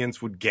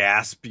audience would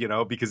gasp, you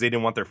know, because they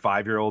didn't want their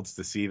 5-year-olds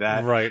to see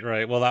that.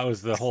 Right. Well, that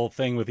was the whole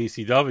thing with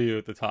ECW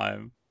at the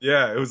time.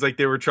 Yeah, it was like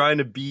they were trying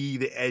to be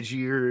the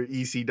edgier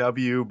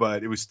ECW,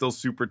 but it was still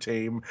super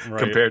tame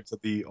compared to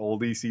the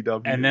old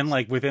ECW. And then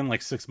like within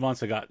like 6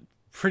 months, it got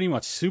pretty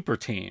much super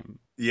tame.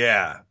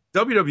 Yeah.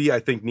 WWE, I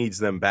think, needs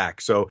them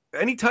back. So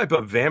any type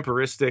of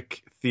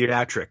vampiristic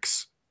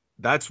theatrics,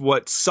 that's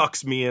what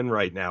sucks me in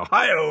right now.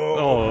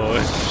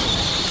 Hi-oh!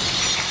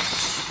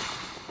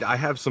 I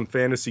have some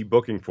fantasy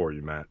booking for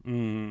you, Matt.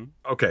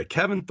 Okay,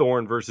 Kevin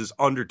Thorne versus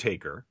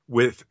Undertaker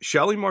with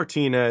Shelly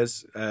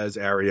Martinez as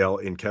Ariel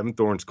in Kevin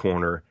Thorne's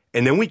corner,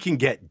 and then we can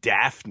get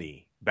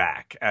Daphne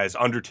back as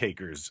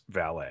Undertaker's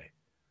valet.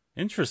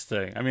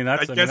 Interesting. I mean,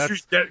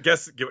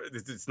 guess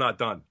it's not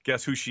done.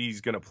 Guess who she's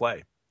gonna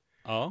play?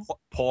 Oh,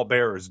 Paul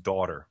Bearer's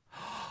daughter.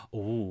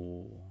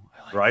 Ooh,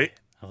 I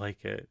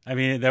like it. I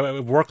mean, that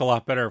would work a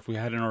lot better if we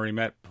hadn't already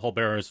met Paul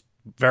Bearer's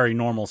very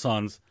normal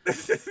sons.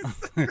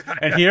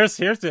 And here's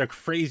their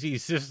crazy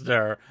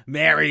sister,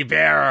 Mary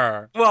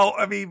Bearer. Well,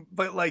 I mean,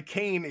 but like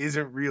Kane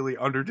isn't really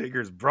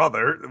Undertaker's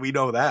brother. We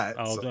know that.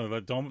 Oh, so.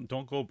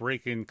 Don't go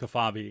breaking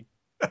Kafabi.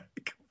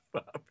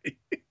 Kafabi.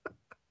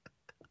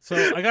 So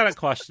I got a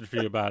question for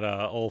you about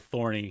old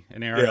Thorny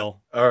and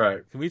Ariel. Yeah. All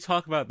right. Can we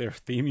talk about their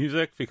theme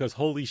music? Because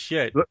holy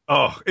shit.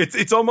 Oh,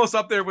 it's almost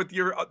up there with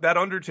that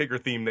Undertaker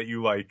theme that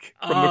you like.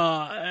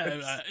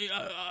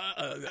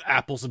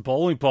 Apples and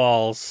bowling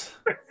balls.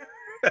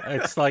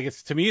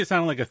 To me, it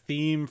sounded like a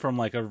theme from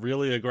like a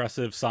really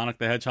aggressive Sonic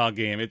the Hedgehog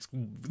game. It's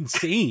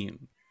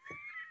insane.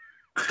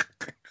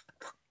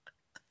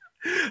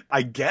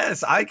 I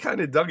guess I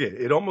kind of dug it.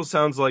 It almost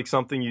sounds like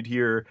something you'd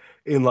hear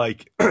in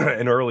like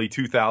an early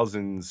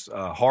 2000s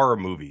horror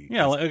movie.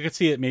 Yeah, I could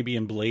see it maybe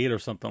in Blade or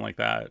something like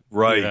that.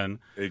 Right. Even.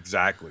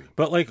 Exactly.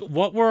 But like,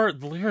 what were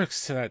the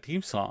lyrics to that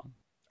theme song?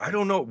 I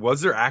don't know.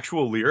 Was there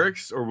actual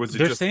lyrics or was it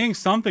They're saying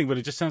something, but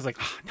it just sounds like,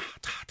 I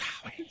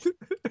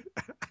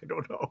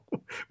don't know.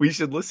 We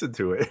should listen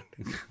to it.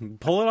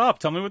 Pull it up.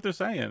 Tell me what they're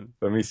saying.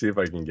 Let me see if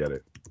I can get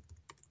it.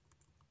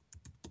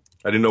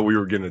 I didn't know we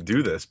were going to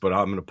do this, but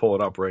I'm going to pull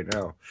it up right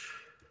now.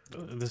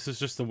 This is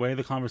just the way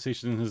the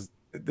conversation has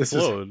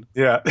flowed.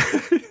 Yeah.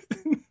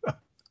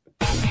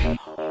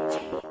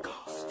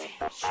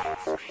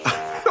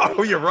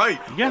 Oh, you're right.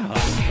 Yeah.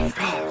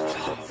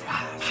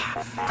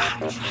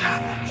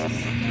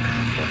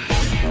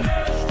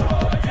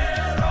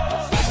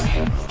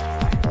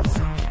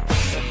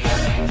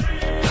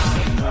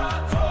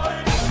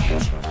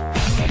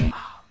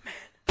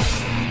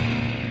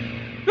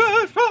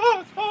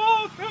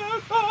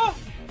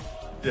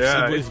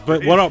 Yeah,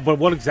 but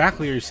what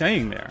exactly are you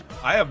saying there?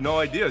 I have no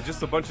idea.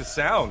 Just a bunch of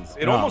sounds.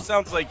 It almost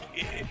sounds like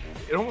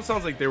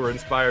they were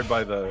inspired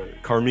by the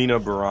Carmina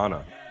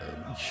Burana.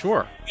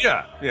 Sure.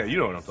 Yeah. You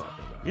know what I'm talking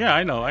about. Yeah,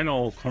 I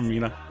know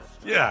Carmina.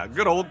 Yeah,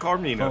 good old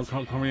Carmina.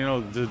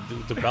 Carmina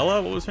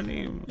DeBella, what was her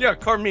name? Yeah,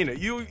 Carmina.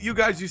 You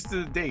guys used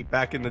to date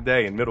back in the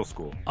day in middle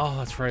school. Oh,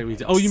 that's right. We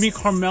did. Oh, you mean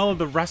Carmella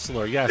the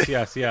wrestler? Yes.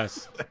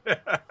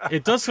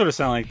 It does sort of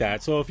sound like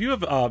that. So if you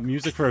have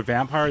music for a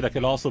vampire that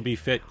could also be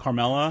fit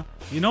Carmella,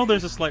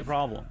 there's a slight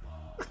problem.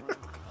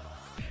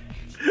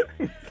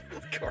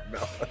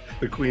 Carmella,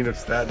 the queen of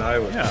Staten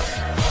Island. Yeah.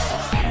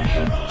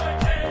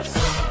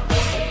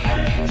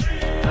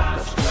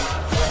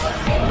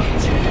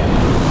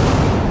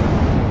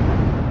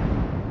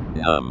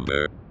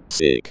 Number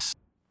 6.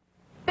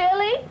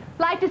 Billy,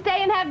 like to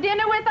stay and have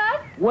dinner with us?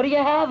 What are you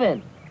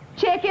having?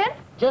 Chicken.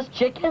 Just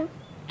chicken?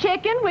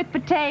 Chicken with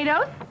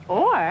potatoes.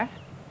 Or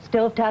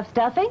stovetop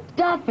stuffing?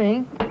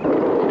 Stuffing?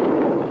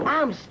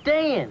 I'm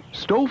staying.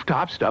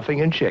 Stovetop stuffing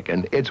and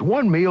chicken. It's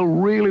one meal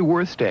really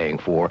worth staying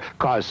for,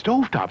 cause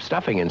stovetop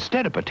stuffing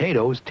instead of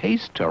potatoes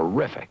tastes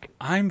terrific.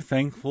 I'm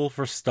thankful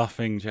for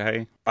stuffing,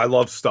 Jay. I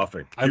love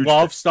stuffing. I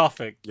love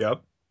stuffing.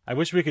 Yep. I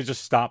wish we could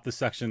just stop the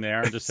section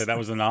there and just say that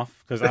was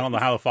enough, because I don't know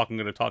how the fuck I'm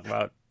going to talk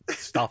about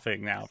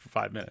stuffing now for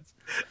 5 minutes.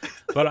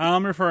 But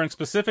I'm referring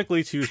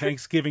specifically to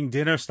Thanksgiving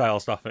dinner style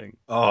stuffing.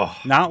 Oh,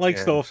 not like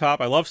man.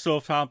 stovetop. I love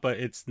stovetop, but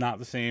it's not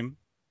the same.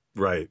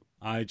 Right.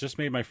 I just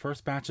made my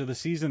first batch of the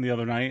season the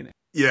other night.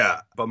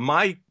 Yeah, but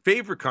my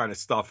favorite kind of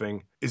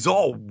stuffing is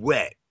all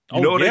wet. You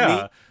Oh, know what yeah. I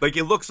mean? Like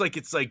it looks like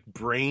it's like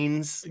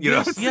brains. You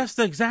Yes, know? yes,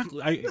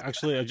 exactly.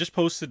 I just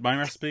posted my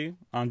recipe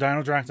on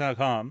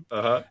dinodrac.com.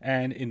 Uh-huh.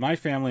 And in my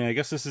family, I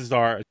guess this is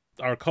our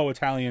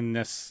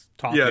co-Italianness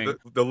talking. Yeah,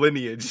 the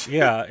lineage.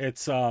 Yeah,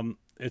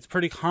 it's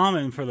pretty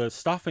common for the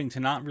stuffing to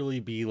not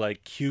really be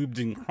like cubed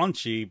and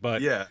crunchy,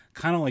 but Yeah.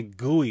 kind of like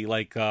gooey,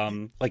 like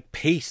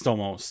paste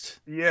almost.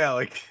 Yeah,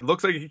 like it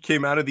looks like it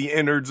came out of the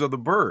innards of the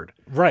bird.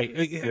 Right.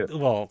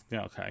 Well,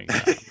 yeah, okay.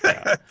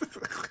 Yeah.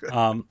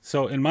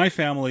 So in my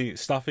family,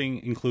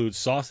 stuffing includes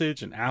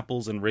sausage and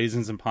apples and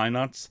raisins and pine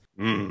nuts.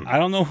 I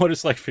don't know what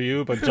it's like for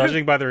you, but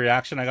judging by the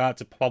reaction I got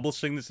to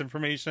publishing this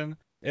information,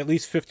 at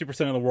least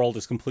 50% of the world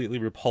is completely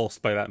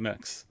repulsed by that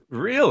mix.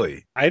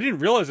 Really? I didn't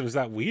realize it was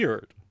that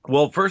weird.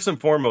 Well, first and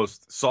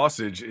foremost,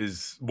 sausage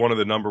is one of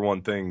the number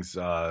one things.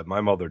 My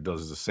mother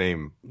does the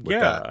same with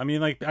that. I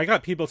mean, like, I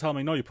got people telling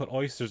me, no, you put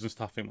oysters in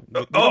stuffing.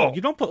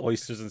 You don't put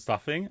oysters in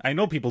stuffing. I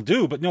know people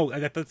do, but no,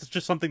 that's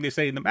just something they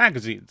say in the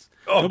magazines.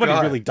 Oh, Nobody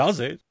God. really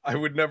does it. I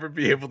would never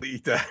be able to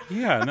eat that.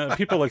 Yeah, no,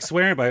 people like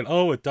swearing by it.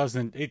 Oh,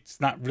 it's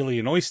not really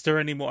an oyster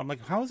anymore. I'm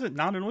like, how is it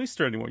not an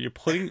oyster anymore? You're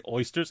putting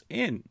oysters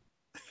in.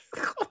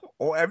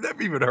 Oh, I've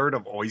never even heard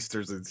of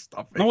oysters and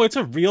stuffing. No, it's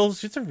a real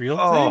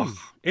Oh.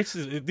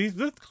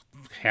 thing.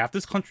 Half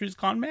this country's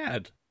gone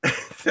mad.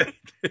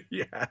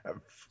 Yeah.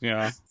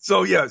 Yeah.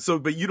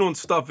 But you don't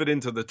stuff it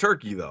into the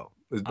turkey though.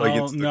 Like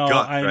it's the no,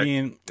 gut, I right?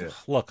 mean, Yeah.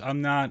 look,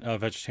 I'm not a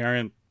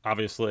vegetarian,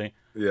 obviously.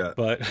 Yeah.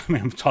 But I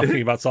mean, I'm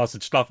talking about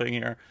sausage stuffing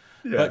here.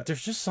 Yeah. But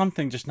there's just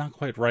something just not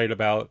quite right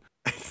about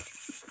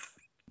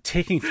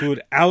taking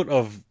food out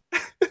of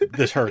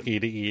the turkey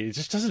to eat. It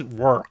just doesn't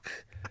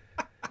work.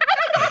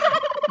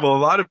 Well, a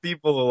lot of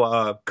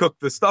people cook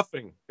the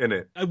stuffing in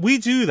it. We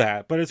do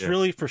that, but it's Yeah.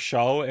 really for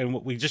show, and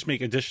we just make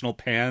additional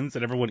pans,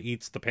 and everyone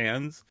eats the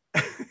pans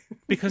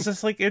because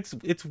it's like it's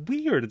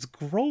weird, it's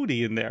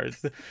grody in there.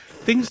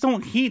 Things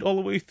don't heat all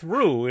the way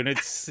through, and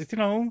it's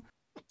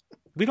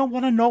we don't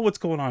want to know what's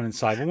going on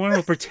inside. We want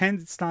to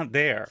pretend it's not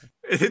there.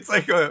 It's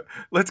like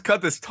let's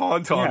cut this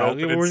tauntaun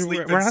open and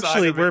sleep we're inside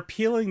actually of it. we're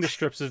peeling the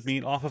strips of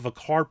meat off of a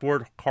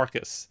cardboard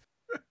carcass.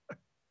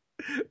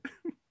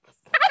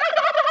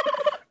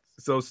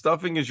 So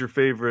stuffing is your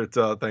favorite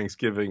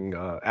Thanksgiving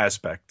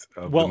aspect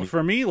of the Well, meat.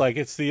 for me, like,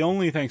 it's the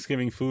only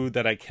Thanksgiving food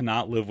that I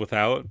cannot live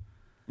without.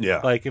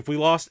 Yeah. Like, if we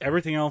lost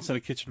everything else in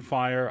a kitchen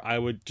fire, I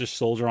would just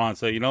soldier on and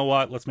say, you know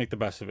what, let's make the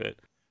best of it.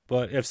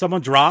 But if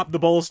someone dropped the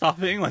bowl of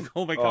stuffing, like,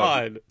 oh my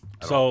God.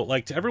 So,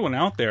 like, to everyone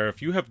out there,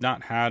 if you have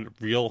not had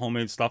real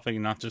homemade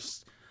stuffing, not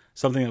just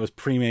something that was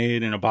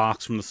pre-made in a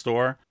box from the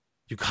store,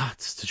 you got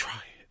to try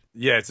it.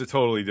 Yeah, it's a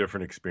totally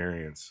different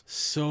experience.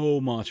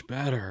 So much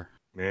better.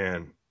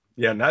 Man.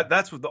 Yeah, and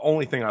that's the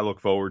only thing I look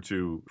forward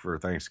to for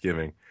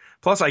Thanksgiving.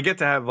 Plus, I get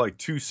to have like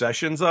 2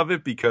 sessions of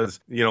it because,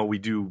 we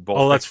do both.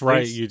 Oh, that's right.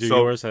 things. You do So,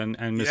 yours and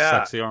Miss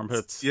Sexy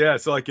Armpits. Yeah,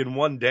 so like in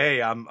one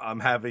day, I'm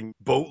having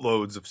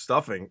boatloads of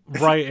stuffing.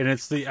 Right, and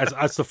it's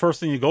that's the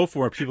first thing you go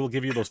for. People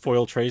give you those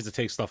foil trays to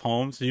take stuff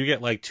home, so you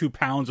get like 2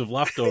 pounds of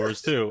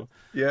leftovers too.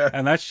 Yeah,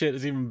 and that shit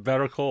is even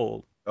better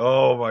cold.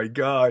 Oh my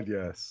God,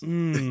 yes.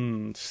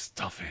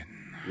 Stuffing.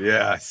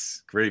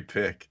 Yes, great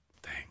pick.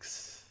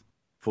 Thanks.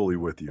 Fully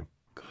with you.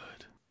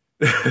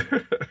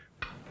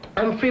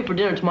 I'm free for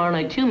dinner tomorrow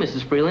night too,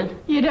 Mrs. Freeland.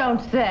 You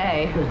don't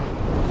say.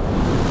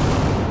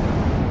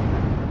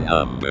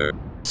 Number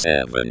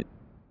 7.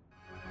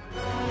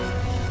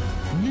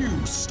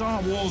 New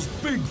Star Wars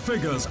big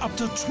figures up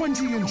to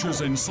 20 inches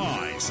in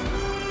size.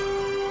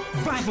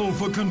 Battle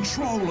for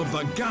control of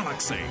the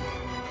galaxy.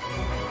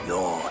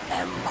 Your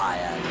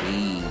empire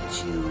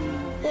needs you.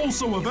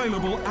 Also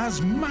available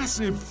as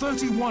massive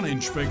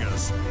 31-inch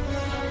figures.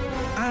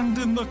 And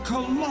in the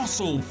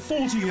colossal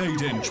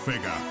 48-inch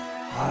figure.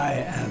 I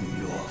am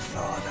your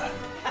father.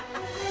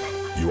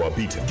 You are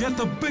beaten. Get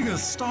the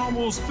biggest Star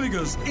Wars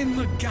figures in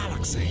the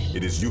galaxy.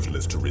 It is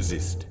useless to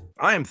resist.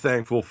 I am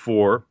thankful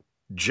for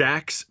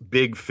Jack's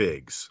Big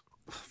Figs.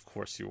 Of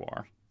course you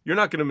are. You're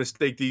not going to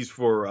mistake these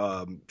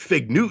for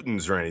Fig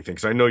Newtons or anything,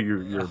 because I know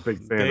you're a big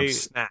fan of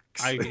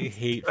snacks. I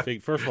hate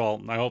Fig. First of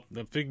all, I hope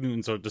the Fig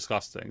Newtons are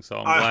disgusting, so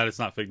I'm glad it's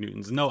not Fig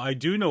Newtons. No, I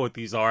do know what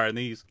these are, and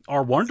these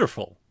are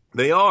wonderful.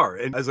 They are.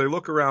 And as I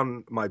look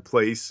around my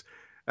place,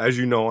 as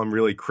you know, I'm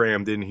really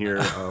crammed in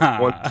here.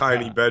 One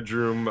tiny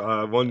bedroom,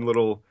 one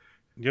little...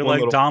 You're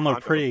like Don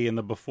LaPree in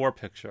the before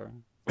picture.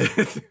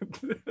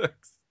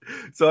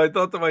 So I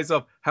thought to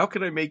myself, how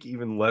can I make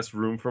even less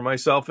room for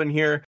myself in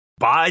here?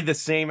 buy the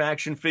same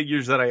action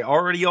figures that I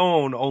already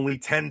own, only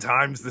 10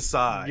 times the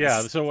size.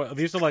 Yeah, so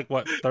these are like,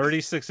 what,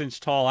 36-inch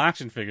tall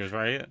action figures,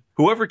 right?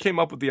 Whoever came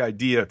up with the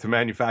idea to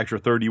manufacture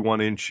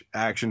 31-inch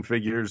action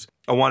figures,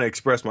 I want to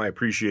express my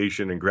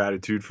appreciation and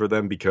gratitude for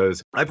them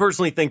because I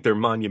personally think they're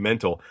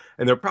monumental,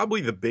 and they're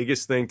probably the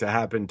biggest thing to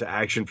happen to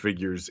action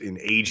figures in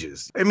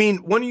ages. I mean,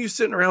 when are you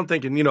sitting around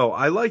thinking, you know,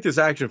 I like this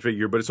action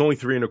figure, but it's only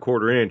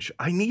 3¼ inch.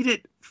 I need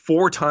it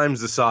 4 times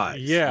the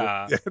size.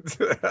 Yeah.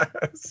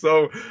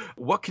 So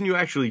what can you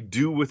actually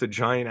do with a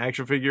giant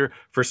action figure?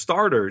 For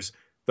starters,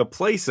 the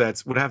play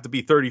sets would have to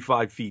be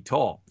 35 feet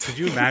tall. Could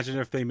you imagine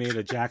if they made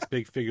a Jakks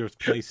Big Figures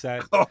play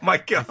set? Oh my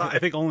God. I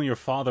think only your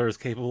father is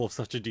capable of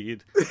such a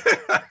deed.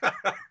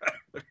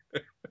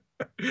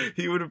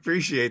 He would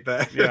appreciate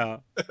that. Yeah.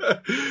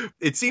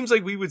 It seems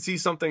like we would see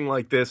something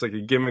like this, like a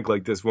gimmick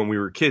like this when we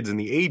were kids in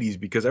the 80s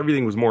because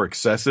everything was more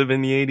excessive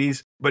in the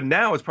 80s. But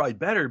now it's probably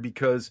better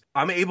because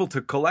I'm able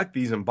to collect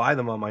these and buy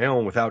them on my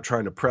own without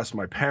trying to press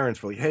my parents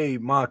for like, hey,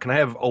 Ma, can I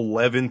have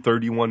 11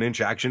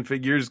 31-inch action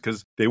figures?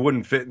 Because they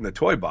wouldn't fit in the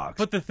toy box.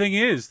 But the thing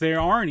is, they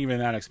aren't even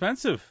that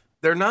expensive.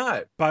 They're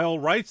not. By all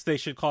rights, they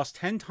should cost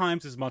 10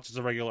 times as much as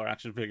a regular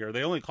action figure.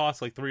 They only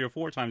cost like 3 or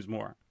 4 times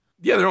more.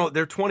 Yeah,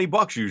 they're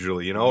 $20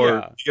 usually, you know,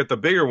 or you get the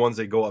bigger ones,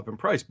 they go up in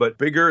price. But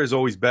bigger is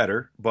always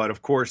better. But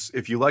of course,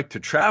 if you like to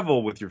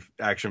travel with your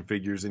action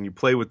figures and you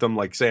play with them,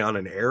 like say on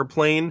an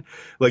airplane,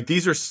 like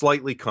these are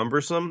slightly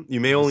cumbersome. You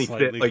may only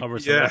fit like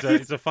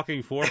it's a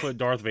fucking 4-foot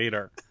Darth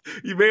Vader.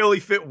 You may only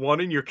fit one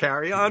in your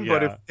carry-on,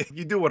 but if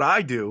you do what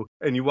I do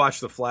and you watch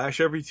The Flash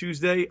every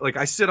Tuesday, like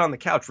I sit on the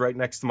couch right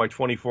next to my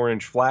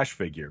 24-inch Flash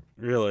figure.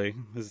 Really?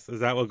 Is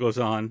that what goes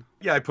on?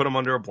 Yeah, I put them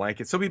under a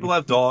blanket. Some people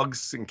have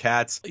dogs and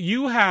cats.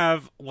 You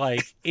have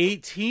like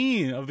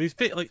 18 of these.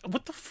 Like,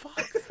 what the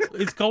fuck?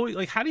 It's going.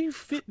 Like, how do you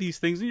fit these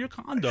things in your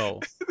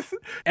condo?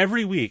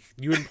 Every week,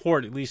 you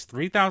import at least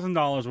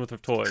 $3,000 worth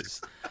of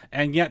toys,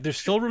 and yet there's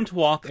still room to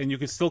walk, and you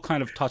can still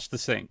kind of touch the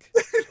sink.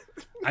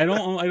 I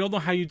don't know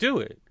how you do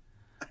it.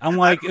 I'm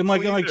like,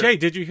 Jay,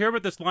 did you hear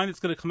about this line that's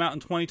going to come out in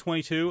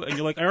 2022? And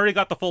you're like, I already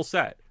got the full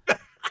set.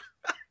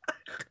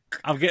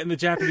 I'm getting the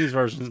Japanese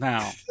versions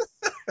now.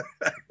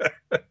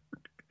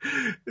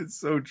 It's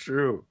so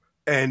true.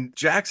 And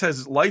Jakks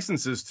has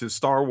licenses to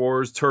Star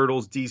Wars,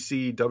 Turtles,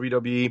 DC,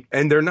 WWE,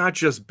 and they're not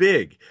just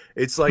big.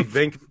 It's like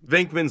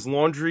Venkman's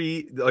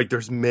Laundry, like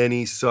there's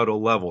many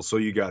subtle levels. So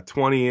you got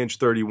 20-inch,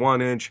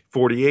 31-inch,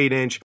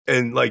 48-inch,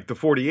 and like the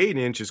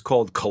 48-inch is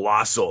called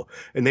Colossal,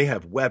 and they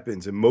have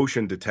weapons and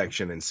motion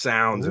detection and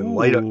sounds and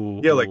light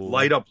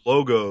up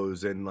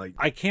logos and like.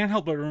 I can't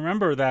help but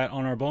remember that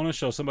on our bonus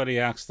show, somebody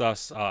asked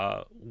us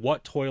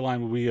what toy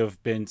line would we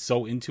have been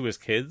so into as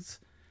kids.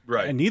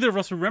 Right. And neither of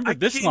us remembered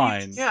this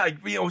line. Yeah,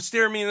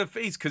 staring me in the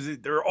face because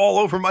they're all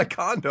over my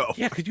condo.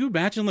 Yeah, could you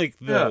imagine like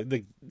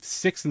the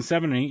 6 and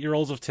 7 and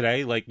 8-year-olds of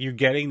today? Like you're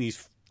getting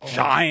these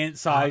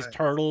giant-sized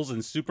turtles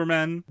and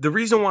Supermen. The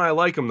reason why I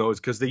like them though is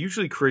because they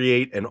usually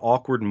create an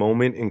awkward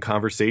moment in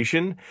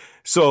conversation.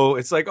 So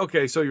it's like,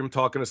 okay, so you're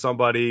talking to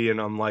somebody, and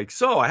I'm like,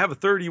 so I have a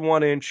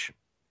 31-inch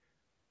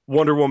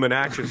Wonder Woman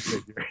action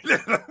figure.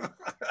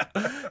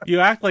 You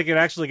act like it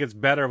actually gets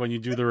better when you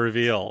do the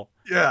reveal.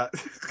 Yeah.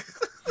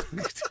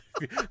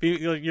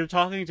 You're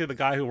talking to the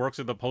guy who works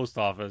at the post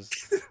office.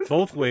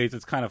 Both ways,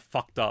 it's kind of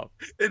fucked up.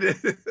 It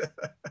is.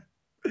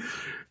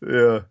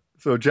 Yeah.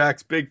 So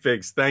Jakks Big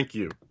Figs, thank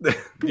you.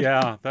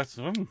 Yeah, that's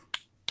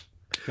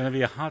gonna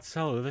be a hot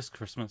seller this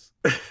Christmas.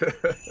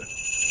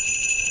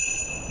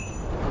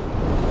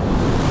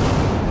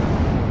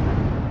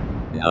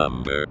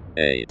 Number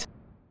 8.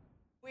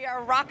 We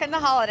are rocking the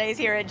holidays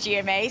here at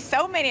GMA.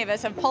 So many of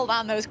us have pulled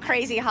on those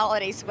crazy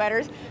holiday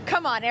sweaters.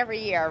 Come on,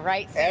 every year,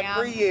 right, Sam?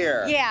 Every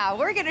year. Yeah,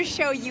 we're going to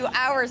show you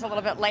ours a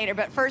little bit later,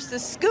 but first, the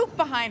scoop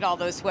behind all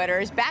those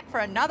sweaters. Back for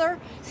another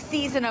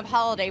season of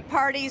holiday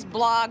parties,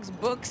 blogs,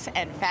 books,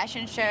 and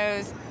fashion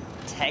shows.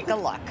 Take a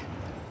look.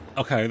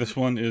 Okay, this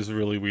one is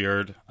really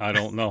weird. I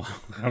don't know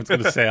how it's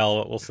going to sell,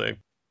 but we'll see.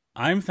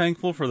 I'm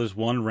thankful for this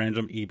one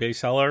random eBay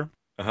seller.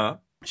 Uh-huh.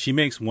 She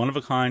makes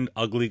one-of-a-kind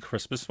ugly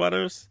Christmas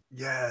sweaters.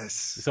 Yes.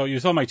 So you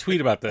saw my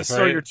tweet about this, I right?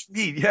 saw your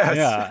tweet, yes.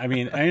 Yeah, I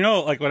mean, I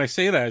know, like, when I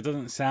say that, it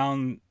doesn't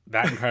sound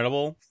that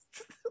incredible.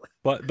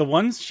 But the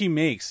ones she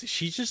makes,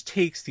 she just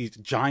takes these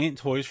giant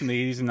toys from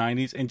the 80s and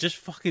 90s and just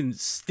fucking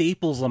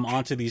staples them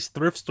onto these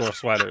thrift store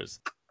sweaters.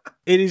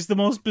 It is the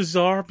most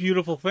bizarre,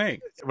 beautiful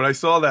thing. When I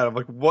saw that, I'm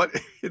like, what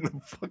in the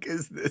fuck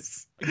is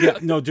this? Yeah,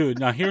 no, dude.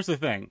 Now, here's the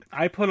thing.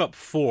 I put up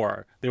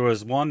 4. There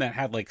was one that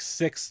had like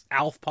 6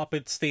 Alf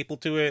puppets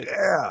stapled to it.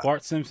 Yeah.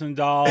 Bart Simpson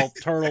doll,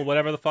 turtle,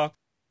 whatever the fuck.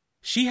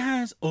 She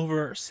has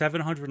over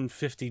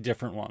 750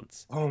 different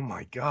ones. Oh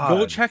my God.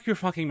 Go check your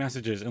fucking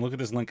messages and look at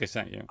this link I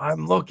sent you.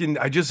 I'm looking.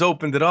 I just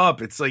opened it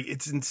up. It's like,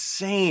 it's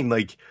insane.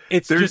 Like,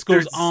 it just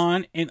goes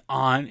on and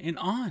on and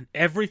on.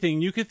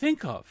 Everything you could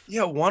think of.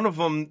 Yeah, one of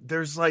them,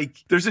 there's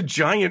a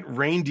giant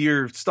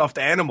reindeer stuffed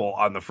animal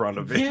on the front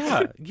of it.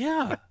 Yeah,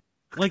 yeah.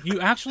 Like, you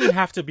actually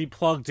have to be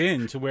plugged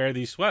in to wear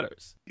these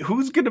sweaters.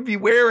 Who's going to be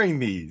wearing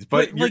these?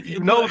 But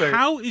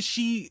how is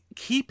she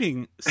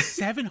keeping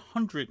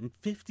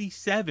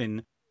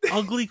 757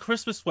 ugly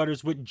Christmas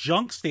sweaters with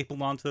junk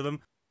stapled onto them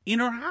in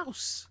her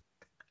house.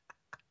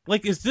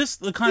 Like, is this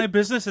the kind of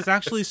business that's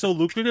actually so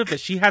lucrative that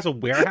she has a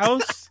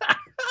warehouse?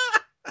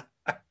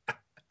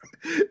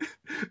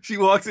 She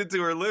walks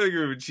into her living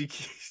room and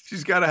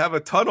she's got to have a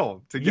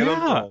tunnel to get them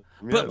home.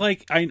 But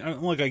like, I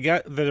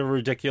get that they're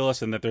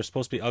ridiculous and that they're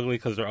supposed to be ugly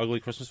because they're ugly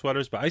Christmas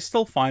sweaters, but I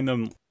still find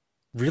them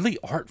really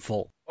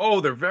artful.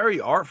 Oh, they're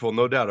very artful,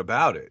 no doubt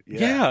about it.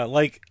 Yeah,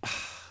 like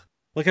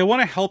I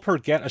want to help her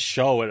get a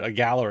show at a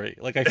gallery.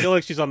 Like, I feel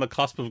like she's on the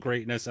cusp of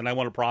greatness and I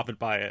want to profit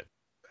by it.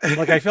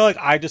 Like, I feel like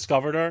I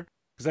discovered her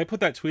because I put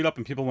that tweet up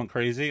and people went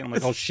crazy. And I'm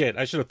like, oh shit,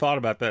 I should have thought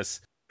about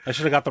this. I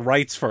should have got the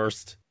rights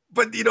first.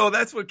 But,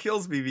 that's what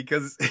kills me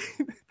because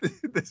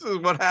this is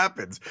what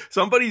happens.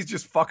 Somebody's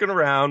just fucking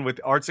around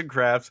with arts and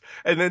crafts,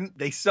 and then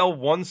they sell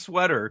one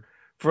sweater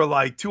for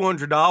like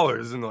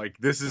 $200, and like,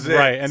 this is it.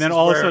 Right, and then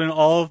all of a sudden,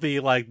 all of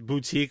the like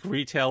boutique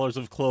retailers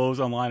of clothes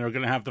online are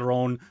going to have their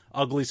own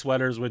ugly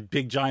sweaters with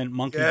big giant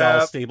monkey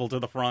dolls stapled to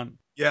the front.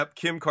 Yep,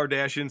 Kim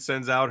Kardashian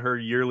sends out her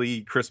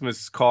yearly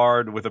Christmas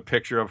card with a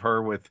picture of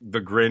her with the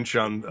Grinch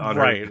on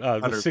right, her,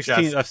 on the her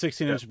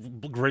 16-inch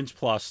Grinch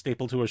plus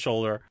stapled to her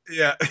shoulder.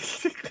 Yeah.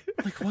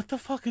 Like, what the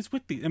fuck is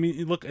with these? I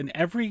mean, look, and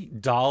every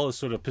doll is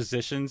sort of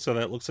positioned so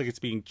that it looks like it's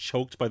being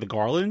choked by the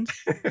garland.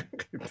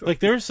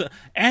 Like, here's the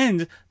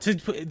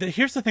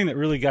thing that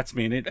really gets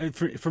me, and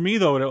for me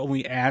though, it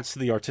only adds to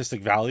the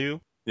artistic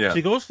value. Yeah.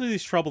 She goes through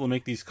these trouble to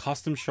make these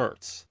custom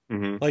shirts.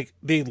 Mm-hmm. Like,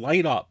 they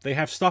light up. They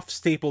have stuff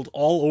stapled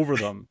all over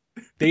them.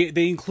 They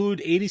include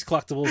 80s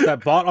collectibles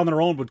that bought on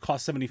their own would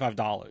cost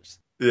 $75.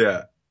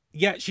 Yeah.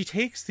 Yet she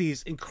takes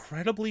these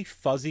incredibly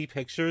fuzzy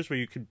pictures where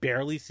you could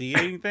barely see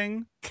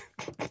anything.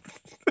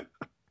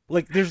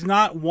 Like, there's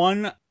not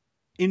one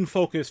in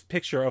focus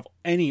picture of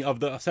any of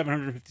the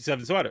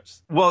 757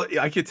 sweaters. Well,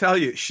 I could tell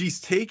you,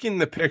 she's taken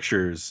the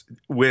pictures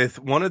with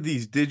one of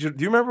these digital.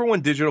 Do you remember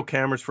when digital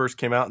cameras first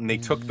came out and they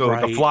took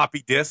the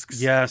floppy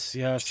disks? Yes.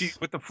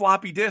 With the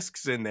floppy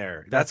disks in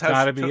there. That's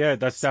gotta be it.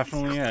 That's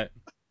definitely it.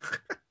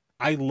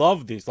 I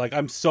love these. Like,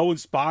 I'm so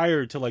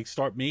inspired to like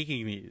start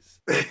making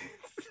these.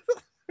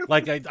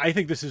 Like, I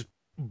think this is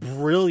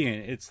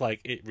brilliant. It's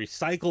like, it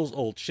recycles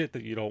old shit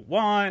that you don't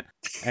want,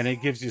 and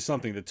it gives you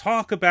something to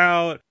talk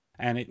about.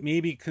 And it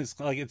maybe, because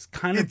like, it's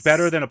kind of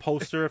better than a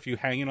poster if you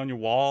hang it on your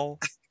wall.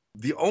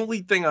 The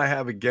only thing I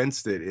have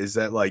against it is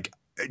that, like,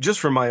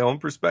 just from my own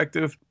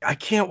perspective, I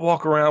can't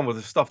walk around with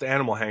a stuffed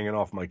animal hanging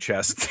off my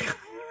chest.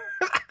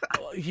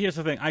 Here's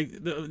the thing.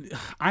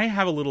 I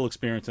have a little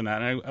experience in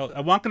that. And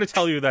I'm not going to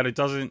tell you that it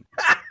doesn't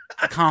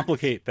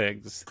complicate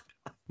things.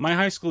 My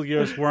high school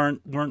years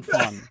weren't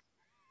fun.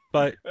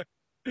 But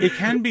it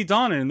can be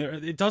done, and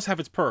it does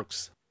have its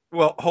perks.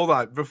 Well, hold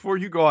on. Before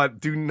you go on,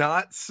 do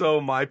not sew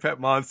My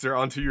Pet Monster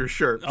onto your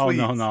shirt, please.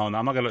 Oh, no.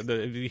 I'm not going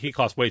to. He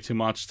costs way too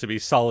much to be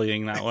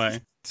sullying that way.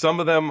 Some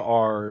of them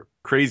are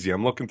crazy.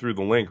 I'm looking through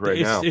the link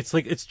now. It's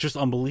like, it's just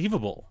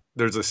unbelievable.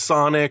 There's a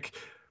Sonic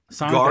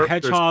the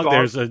Hedgehog,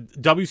 there's a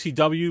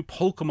WCW,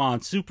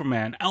 Pokemon,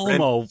 Superman,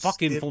 Elmo,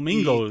 fucking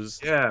flamingos.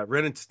 Yeah,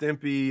 Ren and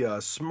Stimpy,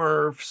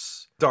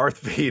 Smurfs, Darth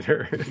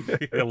Vader.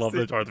 I love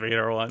the Darth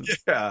Vader one.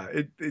 Yeah,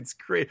 it's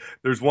great.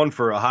 There's one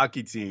for a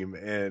hockey team,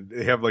 and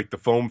they have like the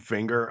foam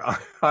finger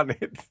on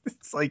it.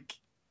 It's like,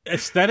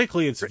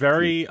 aesthetically, it's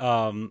very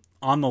on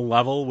the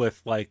level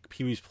with like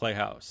Pee-wee's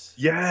Playhouse.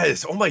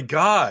 Yes. Oh my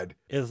God.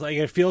 It's like,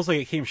 it feels like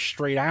it came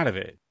straight out of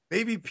it.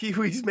 Maybe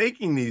Pee-wee's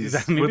making these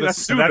with a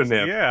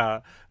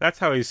pseudonym. That's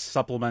how he's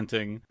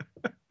supplementing.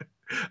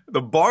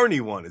 The Barney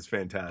one is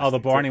fantastic. Oh, the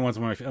Barney one's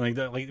one of my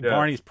favorite. Like,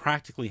 Barney's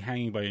practically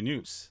hanging by a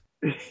noose.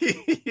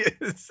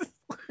 Yes.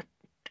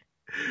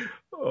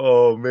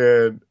 Oh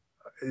man,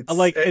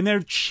 and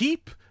they're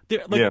cheap.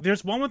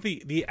 There's one with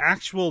the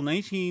actual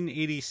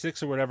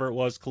 1986 or whatever it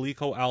was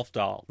Coleco Alf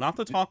doll, not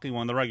the talking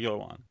one, the regular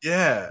one.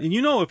 Yeah, and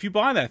if you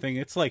buy that thing,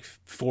 it's like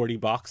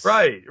 $40.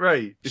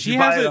 Right. If she you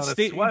has buy it on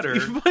a sweater.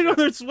 If you buy it on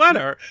her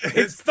sweater,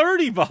 it's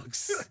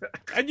 $30,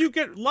 and you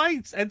get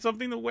lights and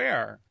something to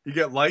wear. You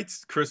get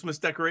lights, Christmas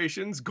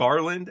decorations,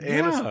 garland,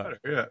 and a sweater.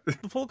 Yeah,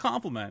 the full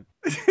complement.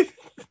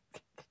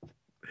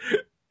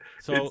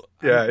 So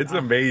it's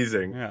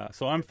amazing. Yeah,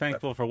 so I'm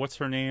thankful for what's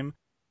her name,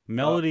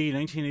 Melody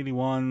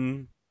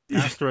 1981.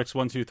 Asterix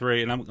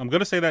 123, and I'm going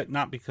to say that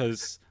not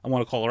because I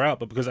want to call her out,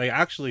 but because I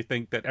actually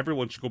think that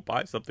everyone should go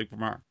buy something from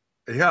her.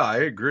 Yeah, I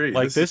agree.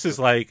 Like, this is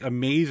like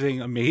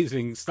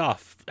amazing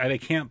stuff, and I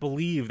can't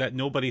believe that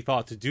nobody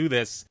thought to do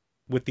this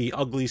with the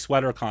ugly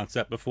sweater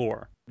concept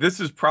before. This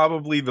is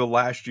probably the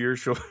last year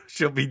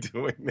she'll be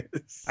doing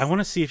this. I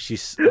want to see if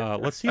she's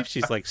let's see if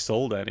she's like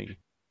sold any.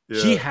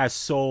 Yeah. She has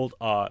sold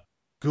a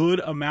good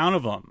amount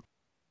of them.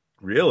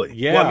 Really?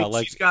 Yeah. Well,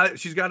 I mean,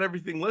 she's got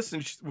everything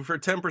listed for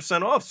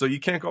 10% off, so you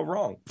can't go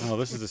wrong. Oh,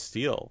 this is a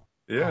steal.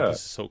 Yeah. Oh, this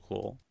is so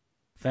cool.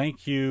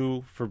 Thank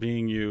you for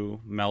being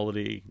you,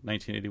 Melody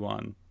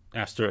 1981,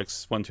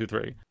 Asterix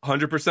 123.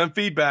 100%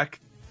 feedback.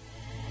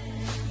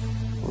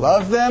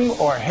 Love them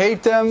or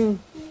hate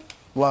them,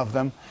 love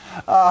them.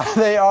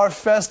 They are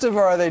festive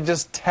or are they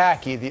just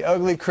tacky? The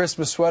ugly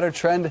Christmas sweater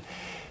trend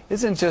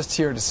isn't just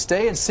here to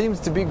stay, it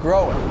seems to be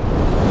growing.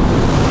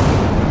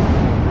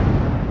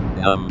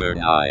 Number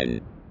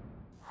 9.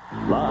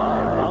 Live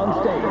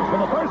on stage for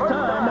the first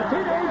time, the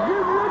Teenage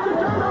Mutant Ninja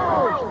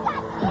Turtles!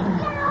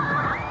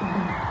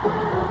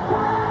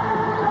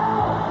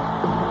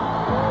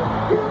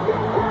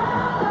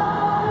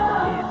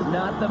 It's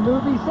not the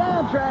movie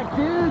soundtrack,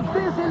 dudes.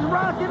 This is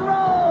rock and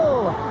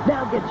roll.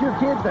 Now get your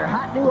kids their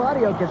hot new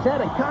audio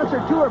cassette and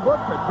concert tour book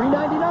for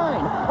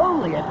 $3.99,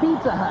 only at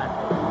Pizza Hut.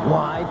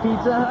 Why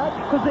Pizza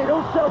Hut? Because they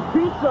don't sell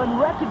pizza in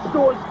record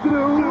stores,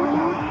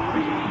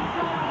 dude.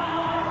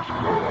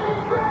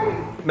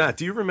 Matt,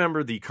 do you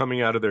remember the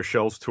Coming Out of Their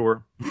Shells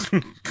tour?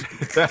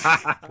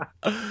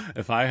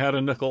 If I had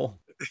a nickel.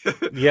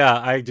 Yeah,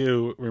 I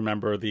do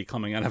remember the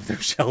Coming Out of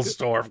Their Shells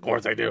tour. Of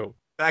course I do.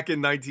 Back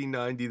in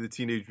 1990, the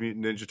Teenage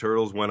Mutant Ninja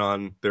Turtles went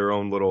on their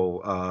own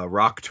little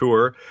rock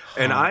tour.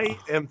 And I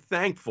am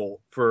thankful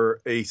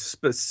for a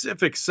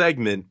specific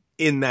segment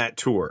in that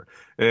tour.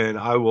 And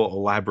I will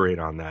elaborate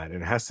on that.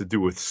 And it has to do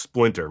with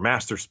Splinter,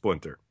 Master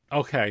Splinter.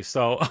 Okay,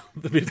 so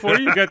before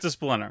you get to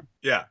Splinter.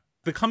 Yeah.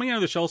 The Coming Out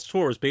of the Shells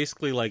tour is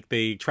basically like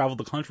they traveled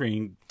the country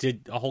and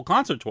did a whole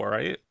concert tour,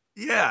 right?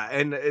 Yeah,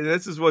 and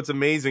this is what's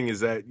amazing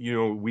is that, you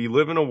know, we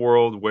live in a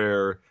world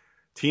where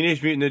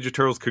Teenage Mutant Ninja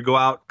Turtles could go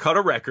out, cut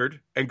a record,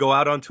 and go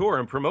out on tour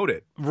and promote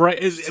it.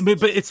 Right,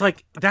 but it's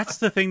like, that's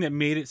the thing that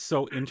made it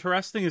so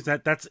interesting, is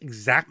that that's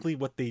exactly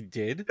what they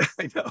did.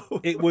 I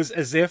know. It was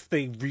as if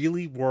they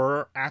really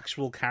were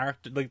actual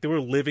characters, like they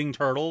were living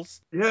turtles.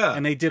 Yeah.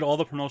 And they did all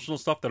the promotional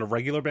stuff that a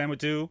regular band would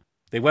do.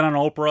 They went on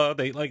Oprah.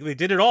 They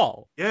did it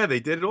all. Yeah, they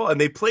did it all. And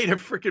they played at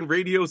freaking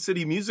Radio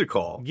City Music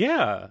Hall.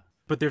 Yeah.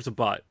 But there's a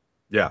but.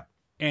 Yeah.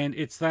 And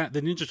it's that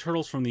the Ninja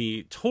Turtles from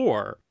the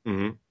tour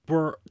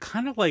were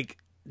kind of like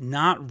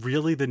not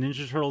really the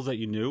Ninja Turtles that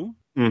you knew.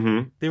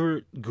 Mm-hmm. They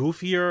were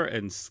goofier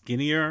and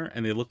skinnier,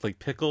 and they looked like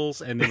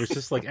pickles, and it was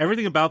just like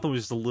everything about them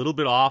was just a little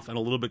bit off and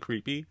a little bit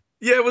creepy.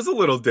 Yeah, it was a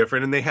little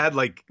different, and they had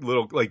like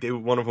little, like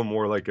one of them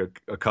wore like a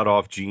cut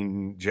off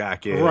jean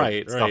jacket,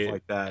 right, stuff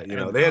like that. You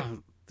know,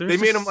 they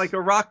made them like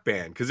a rock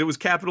band because it was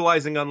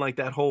capitalizing on like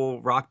that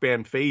whole rock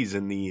band phase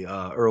in the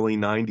early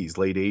 '90s,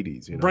 late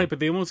 '80s. You know, right? But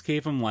they almost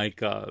gave them like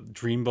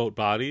dreamboat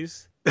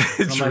bodies.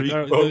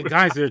 Dreamboat.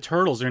 Guys, they're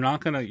turtles. You're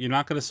not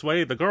gonna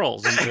sway the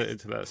girls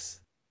into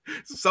this.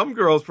 Some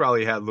girls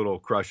probably had little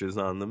crushes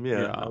on them.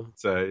 Yeah. I would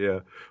say, yeah.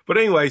 But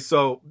anyway,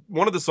 so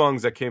one of the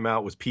songs that came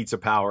out was Pizza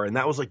Power, and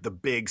that was like the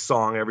big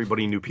song.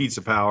 Everybody knew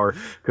Pizza Power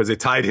because it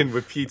tied in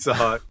with Pizza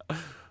Hut.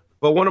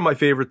 But one of my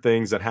favorite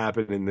things that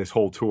happened in this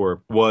whole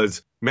tour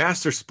was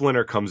Master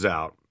Splinter comes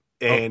out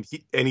and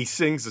he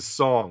sings a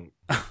song.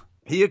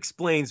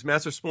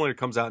 Master Splinter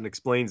comes out and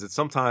explains that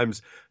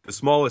sometimes the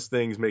smallest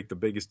things make the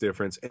biggest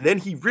difference. And then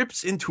he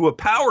rips into a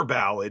power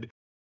ballad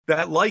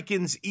that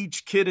likens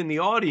each kid in the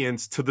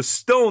audience to the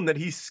stone that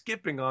he's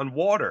skipping on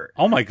water.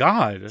 Oh my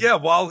God. Yeah,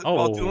 while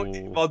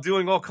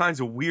doing all kinds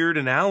of weird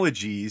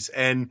analogies,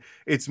 and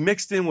it's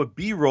mixed in with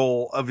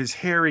B-roll of his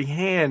hairy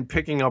hand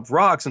picking up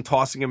rocks and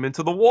tossing them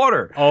into the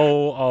water.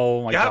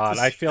 Oh my God.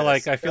 I feel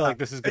like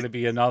this is going to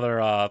be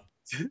another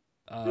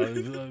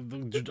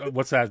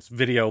what's that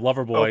video?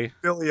 Loverboy.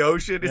 Billy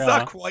Ocean. It's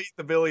not quite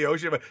the Billy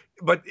Ocean,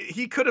 but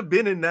he could have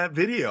been in that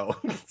video.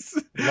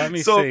 Let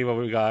me see what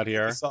we got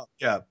here.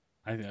 Yeah.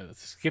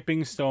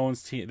 Skipping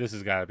Stones. This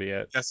has got to be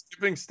it. Yeah,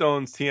 Skipping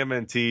Stones,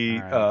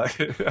 TMNT. All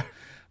right.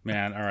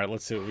 Man, all right,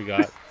 let's see what we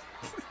got.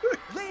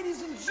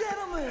 Ladies and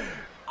gentlemen,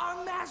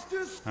 our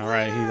master Splinter. All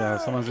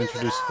right, someone's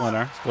introduced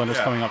Splinter. Splinter's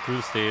coming up through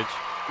the stage.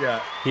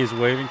 Yeah. He's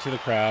waving to the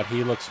crowd.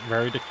 He looks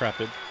very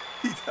decrepit.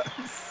 He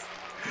does.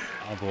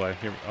 Oh boy.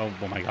 Oh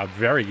my God.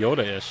 Very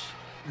Yoda-ish.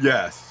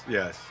 Yes.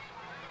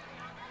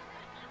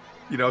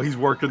 You know, he's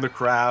working the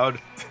crowd.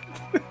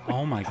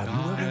 Oh my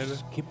God.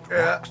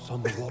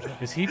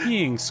 Is he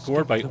being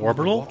scored by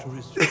Orbital?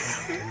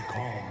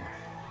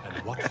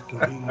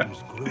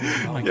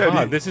 Oh my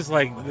God, this is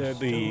like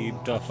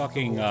the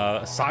fucking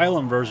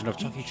Asylum version of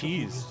Chuck E.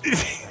 Cheese.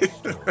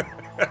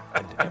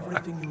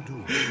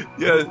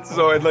 Yeah,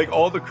 so and like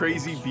all the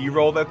crazy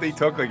B-roll that they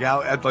took like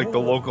out at like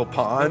the local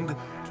pond.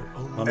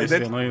 Let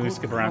me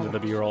skip around to the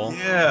B-roll.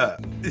 Yeah.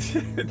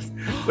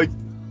 Like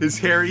his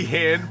hairy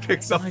hand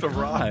picks up the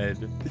rod.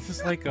 This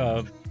is like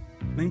a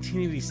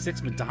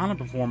 1986 Madonna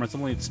performance,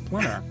 only it's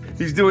Splinter.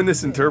 He's doing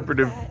this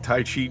interpretive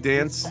Tai Chi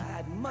dance.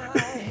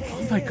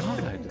 Oh my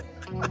God.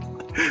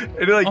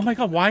 And like, oh my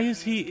God, why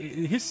is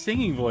his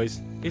singing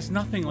voice is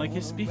nothing like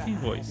his speaking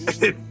voice.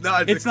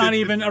 It's not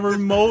even a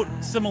remote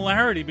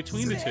similarity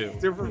between the two.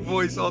 Different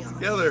voice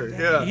altogether,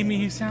 yeah.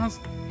 He sounds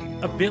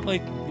a bit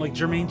like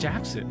Jermaine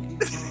Jackson.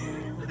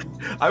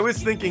 I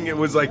was thinking it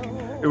was a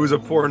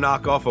poor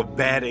knockoff of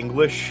Bad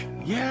English.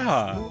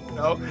 Yeah. You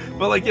know?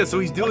 But like, yeah, so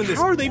he's doing this.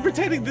 How are they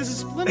pretending this is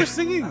Splinter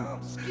singing?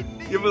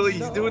 Yeah, but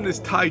he's doing this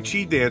Tai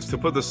Chi dance to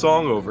put the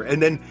song over.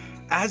 And then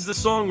as the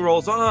song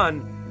rolls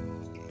on,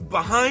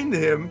 behind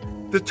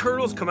him, the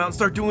Turtles come out and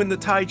start doing the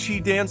Tai Chi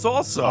dance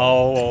also.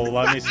 Oh,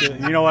 let me see.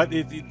 You know what?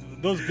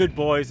 Those good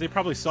boys, they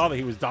probably saw that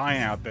he was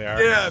dying out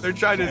there. Yeah, they're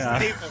trying to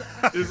save him.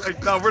 It's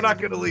like, no, we're not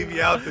going to leave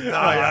you out to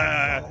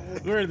die.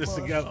 We're in this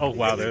together. Oh,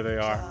 wow, there they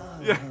are.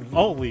 Yeah.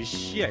 Holy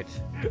shit.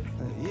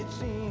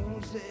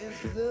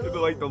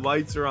 Like the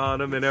lights are on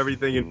them and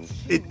everything,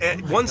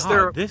 and once God,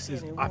 they're this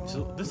is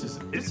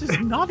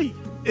nutty.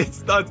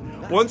 It's nuts.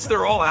 Once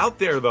they're all out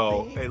there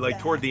though, like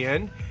toward the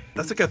end,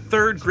 that's like a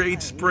third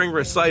grade spring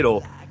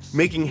recital,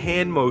 making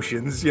hand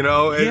motions, and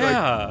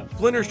like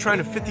Splinter's trying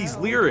to fit these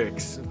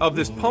lyrics of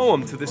this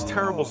poem to this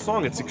terrible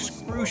song. It's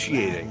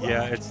excruciating.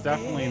 Yeah, it's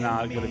definitely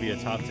not going to be a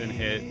top 10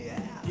 hit.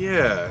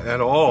 Yeah,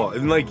 at all.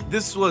 And like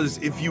this was,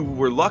 if you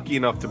were lucky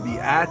enough to be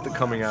at the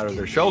Coming Out of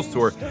Their Shells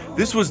tour,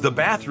 this was the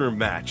bathroom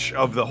match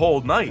of the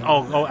whole night.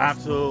 Oh,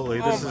 absolutely.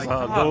 This is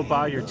God. go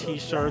buy your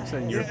t-shirts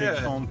and your big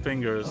foam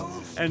fingers.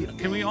 And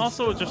can we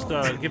also just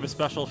give a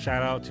special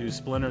shout out to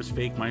Splinter's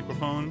fake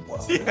microphone?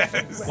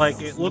 Yes.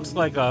 Like it looks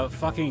like a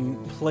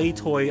fucking play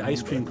toy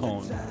ice cream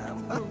cone.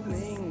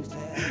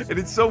 And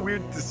it's so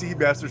weird to see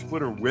Master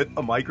Splinter with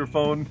a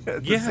microphone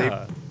at the same.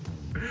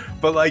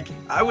 But like,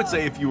 I would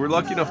say if you were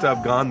lucky enough to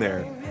have gone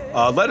there,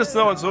 let us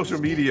know on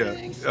social media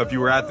if you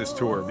were at this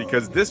tour,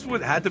 because this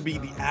had to be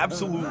the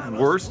absolute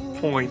worst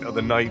point of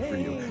the night for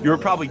you. You were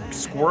probably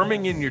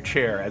squirming in your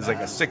chair as like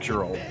a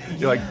 6-year-old.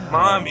 You're like,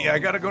 "Mommy, I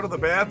gotta go to the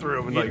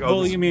bathroom." And like,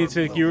 well, you mean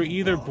you were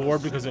either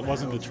bored because it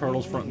wasn't the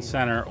Turtles front and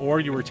center, or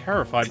you were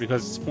terrified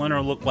because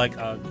Splinter looked like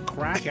a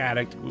crack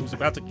addict who was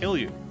about to kill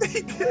you.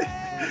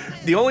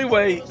 The only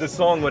way the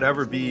song would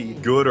ever be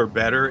good or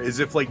better is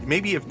if, like,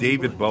 maybe if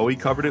David Bowie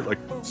covered it, like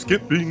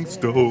 "Skipping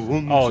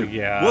Stones." Oh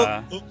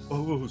yeah.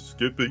 Oh,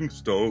 Skipping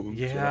Stones.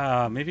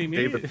 Yeah, maybe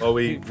David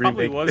Bowie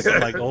probably remake. was some,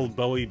 like old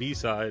Bowie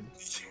B-side.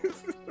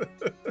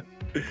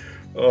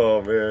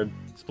 Oh man.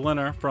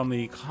 Splinter from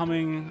the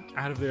Coming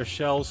Out of Their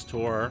Shells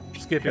tour,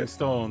 Skipping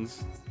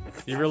Stones.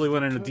 You really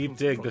went in a deep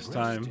dig this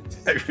time.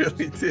 I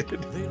really did.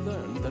 They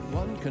learned that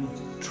one can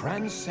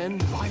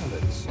transcend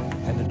violence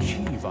and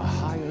achieve a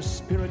higher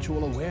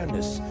spiritual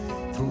awareness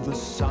through the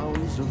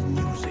sounds of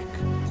music.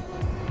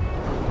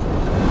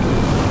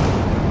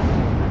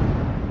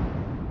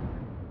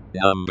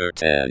 Number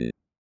 10.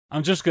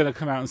 I'm just gonna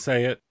come out and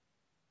say it.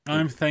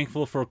 I'm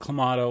thankful for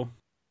Clamato.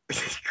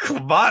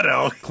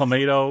 Clamato?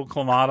 Clamato.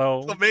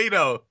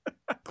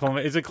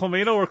 Is it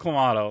Clamato or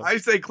Clamato? I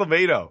say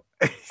Clamato.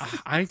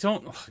 I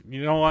don't.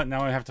 You know what?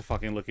 Now I have to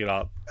fucking look it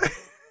up.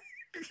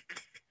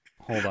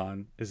 Hold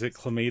on. Is it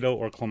Clamato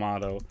or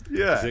Clamato?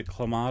 Yeah. Is it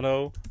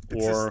Clamato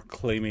or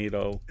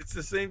Clamato? It's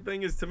the same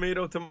thing as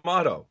tomato.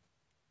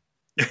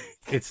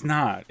 It's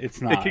not. It's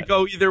not. It could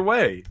go either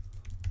way.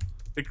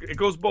 It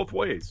goes both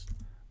ways.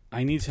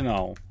 I need to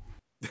know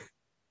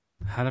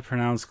how to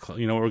pronounce.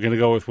 We're gonna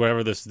go with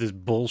whatever this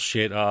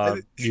bullshit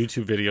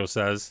YouTube video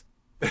says.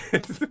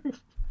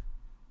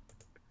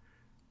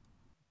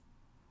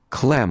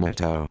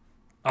 Clamato.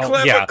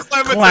 Oh yeah,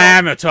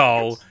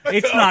 Clamato.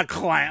 It's not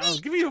clam. Oh,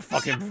 give me a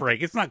fucking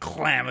break. It's not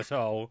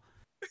Clamato.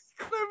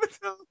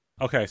 Clamato.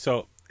 Okay,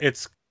 so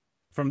it's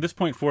from this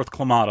point forth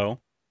Clamato.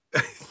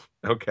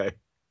 Okay.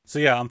 So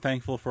yeah, I'm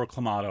thankful for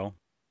Clamato.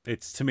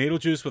 It's tomato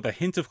juice with a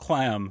hint of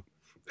clam.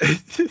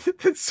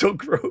 It's so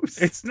gross.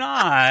 It's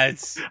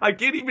not. I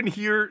can't even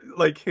hear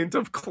like hint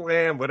of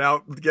clam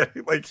without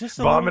getting like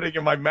vomiting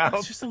in my mouth.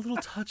 It's just a little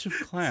touch of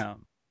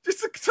clam.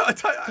 Just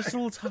a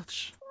little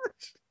touch.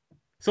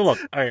 So look,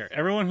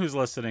 everyone who's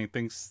listening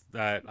thinks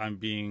that I'm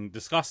being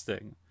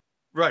disgusting.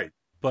 Right.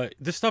 But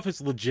this stuff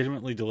is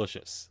legitimately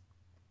delicious.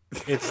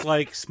 It's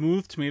like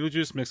smooth tomato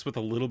juice mixed with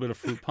a little bit of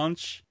fruit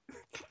punch.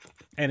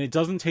 And it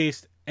doesn't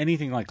taste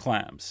anything like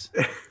clams.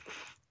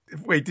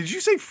 Wait, did you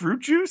say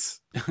fruit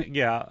juice?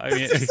 Yeah, I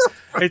mean,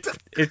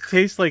 it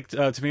tastes like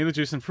tomato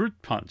juice and fruit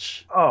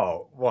punch.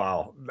 Oh,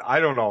 wow. I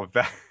don't know if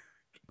that...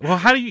 Well,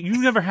 how do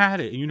you never had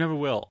it, and you never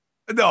will.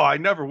 No, I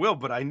never will,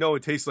 but I know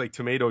it tastes like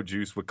tomato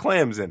juice with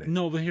clams in it.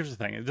 No, but here's the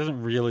thing. It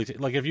doesn't really...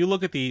 like, if you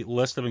look at the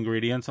list of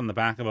ingredients on the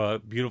back of a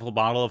beautiful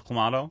bottle of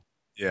Clamato...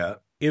 Yeah.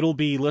 It'll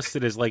be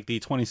listed as like the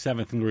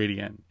 27th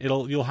ingredient.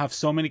 You'll have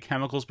so many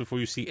chemicals before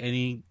you see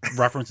any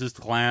references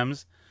to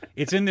clams.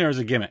 It's in there as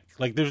a gimmick.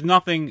 Like, there's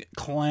nothing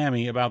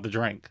clammy about the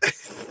drink.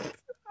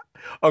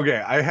 Okay,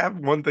 I have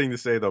one thing to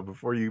say though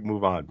before you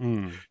move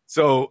on.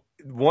 So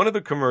one of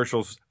the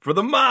commercials for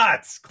the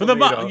Mott's, for the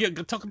Mott's, yeah,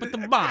 talk about the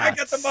Mott's. I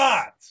got the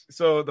Mott's.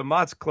 So the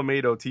Mott's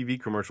Clamato TV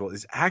commercial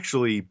is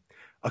actually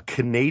a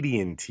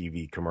Canadian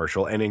TV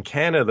commercial, and in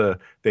Canada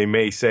they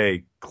may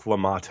say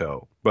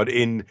Clamato, but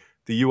in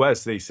the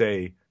U.S. they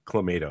say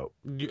Clamato.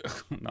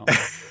 No.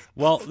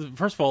 Well,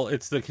 first of all,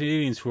 it's the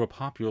Canadians who are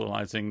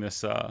popularizing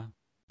this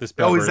this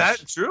beverage. Oh, is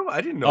that true?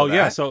 I didn't know that. Oh,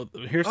 yeah. So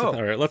here's the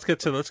all right, let's get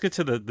to the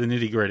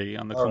nitty-gritty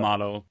on the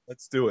Clamato. Right.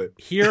 Let's do it.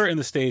 Here in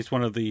the States,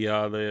 one of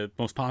the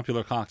most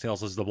popular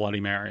cocktails is the Bloody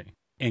Mary.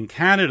 In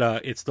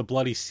Canada, it's the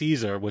Bloody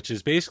Caesar, which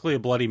is basically a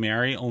Bloody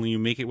Mary, only you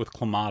make it with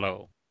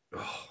Clamato.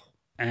 Oh.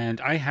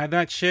 And I had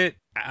that shit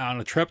on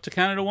a trip to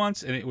Canada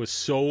once, and it was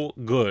so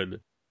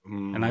good.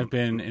 And I've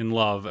been in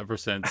love ever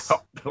since.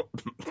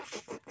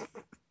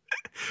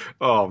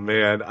 Oh,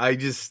 man. I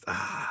just...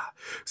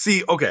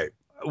 See, okay.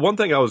 One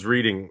thing I was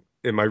reading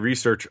in my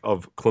research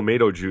of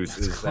Clamato juice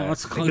is that...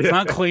 It's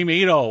not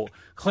Clamato.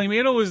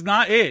 Clamato is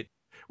not it.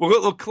 Well,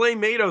 look,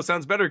 Claymato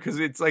sounds better because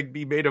it's like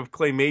be made of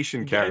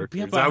claymation characters.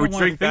 Yeah, but I would don't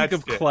want to think that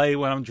of shit. clay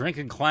when I'm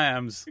drinking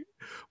clams.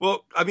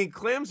 Well, I mean,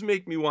 clams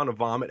make me want to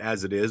vomit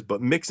as it is,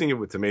 but mixing it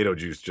with tomato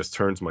juice just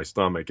turns my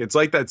stomach. It's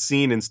like that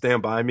scene in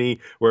Stand By Me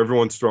where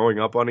everyone's throwing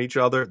up on each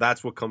other.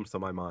 That's what comes to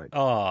my mind.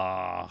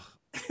 Oh.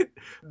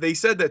 They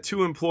said that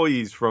 2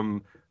 employees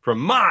from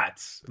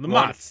Mott's,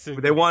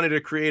 they wanted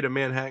to create a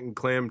Manhattan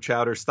clam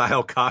chowder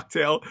style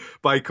cocktail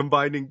by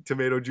combining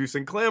tomato juice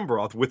and clam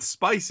broth with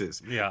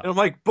spices. Yeah. And I'm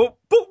like, but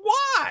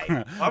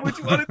why? Why would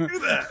you want to do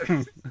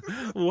that?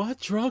 What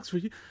drugs were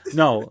you?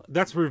 No,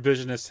 that's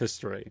revisionist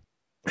history.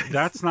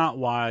 That's not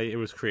why it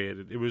was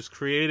created. It was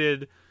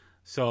created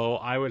so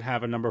I would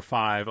have a number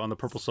 5 on the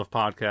Purple Stuff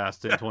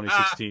podcast in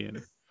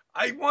 2016.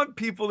 I want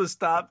people to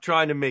stop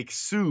trying to make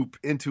soup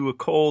into a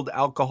cold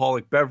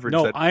alcoholic beverage.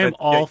 No, I am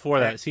all for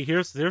that. See,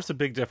 here's the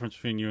big difference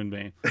between you and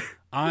me.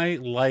 I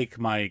like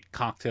my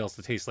cocktails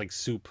to taste like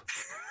soup.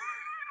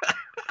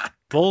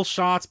 Bull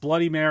shots,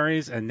 Bloody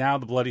Marys, and now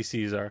the Bloody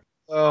Caesar.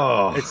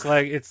 Oh, it's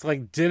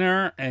like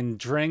dinner and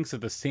drinks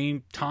at the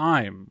same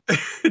time.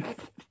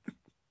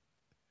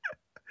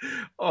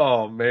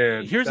 Oh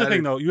man! Here's the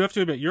thing, though. You have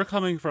to admit, you're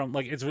coming from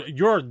like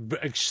you're an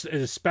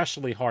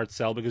especially hard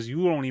sell because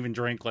you don't even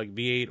drink like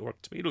V8 or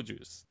tomato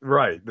juice.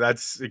 Right.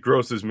 It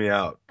grosses me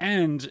out.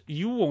 And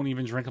you won't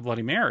even drink a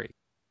Bloody Mary.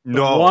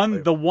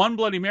 The one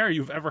Bloody Mary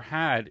you've ever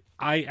had,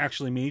 I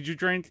actually made you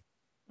drink.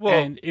 Well,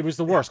 and it was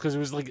the worst because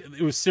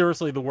it was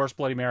seriously the worst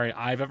Bloody Mary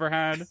I've ever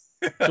had.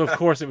 So of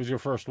course it was your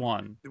first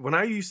one. When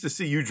I used to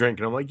see you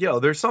drinking, I'm like, yo,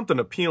 there's something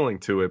appealing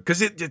to it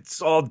because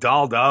it's all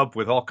dolled up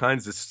with all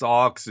kinds of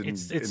stalks and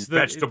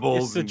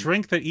vegetables. It's the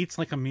drink that eats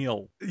like a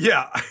meal.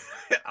 Yeah.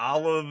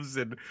 Olives,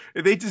 and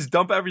they just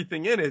dump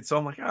everything in it. So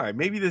I'm like, all right,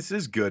 maybe this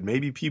is good.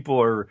 Maybe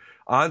people are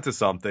onto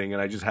something,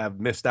 and I just have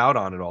missed out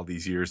on it all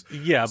these years.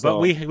 Yeah, so.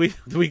 But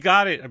we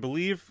got it. I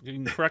believe. You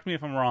can correct me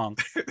if I'm wrong.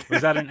 It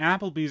was at an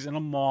Applebee's in a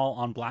mall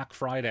on Black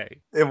Friday.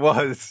 It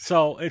was.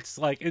 So it's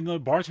like, in the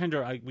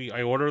bartender,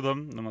 I order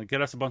them. And I'm like,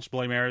 get us a bunch of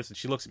Bloody Marys, and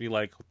she looks at me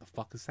like, what the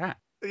fuck is that?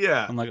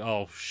 Yeah. I'm like,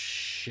 oh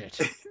shit.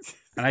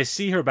 And I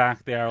see her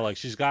back there, like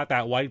she's got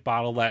that white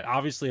bottle that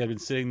obviously had been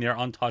sitting there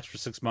untouched for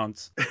 6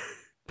 months.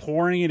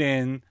 Pouring it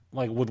in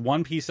like with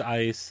one piece of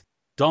ice,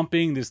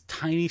 dumping this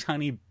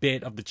tiny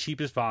bit of the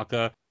cheapest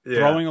vodka,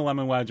 throwing a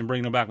lemon wedge and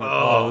bringing it back. Like,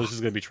 oh, this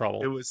is gonna be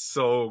trouble. It was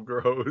so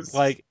gross.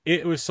 Like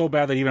it was so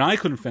bad that even I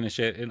couldn't finish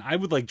it, and I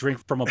would like drink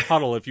from a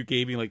puddle if you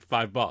gave me like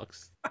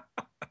 $5.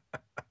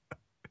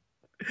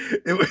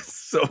 It was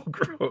so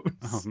gross.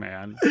 Oh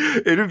man!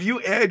 And if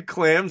you add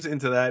clams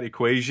into that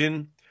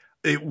equation,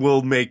 it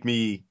will make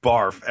me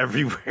barf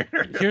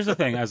everywhere. Here's the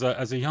thing: as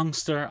a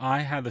youngster, I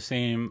had the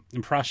same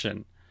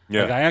impression.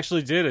 Yeah. Like I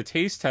actually did a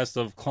taste test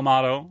of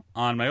Clamato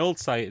on my old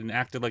site and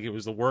acted like it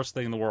was the worst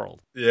thing in the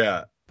world.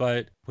 Yeah.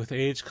 But with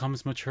age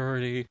comes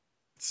maturity.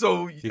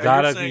 So you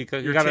gotta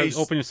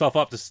open yourself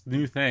up to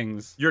new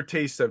things. Your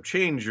tastes have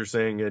changed, you're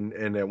saying,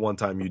 and at one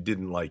time you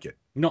didn't like it.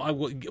 No,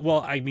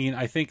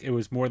 I think it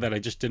was more that I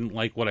just didn't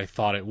like what I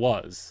thought it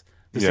was.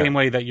 The same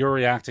way that you're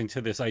reacting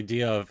to this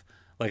idea of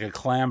like a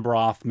clam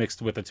broth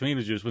mixed with a tomato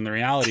juice, when the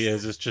reality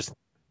is it's just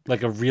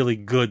like a really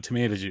good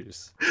tomato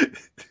juice.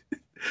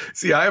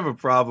 See, I have a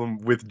problem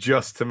with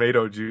just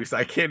tomato juice.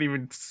 I can't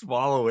even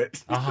swallow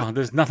it. Oh,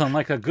 there's nothing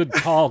like a good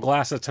tall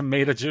glass of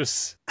tomato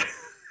juice.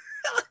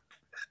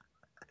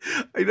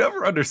 I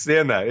never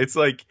understand that. It's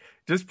like,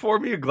 just pour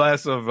me a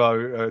glass of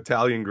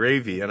Italian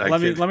gravy, and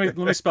let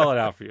me spell it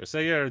out for you.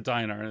 Say you're at a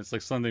diner and it's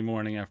like Sunday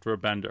morning after a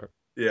bender.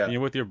 Yeah. And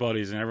you're with your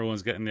buddies and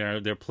everyone's getting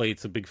their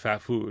plates of big fat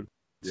food.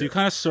 So you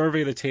kind of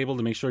survey the table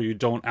to make sure you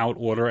don't out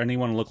order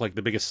anyone and look like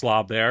the biggest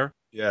slob there.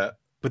 Yeah.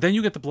 But then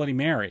you get the Bloody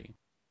Mary.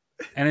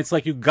 And it's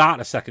like you got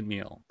a second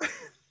meal.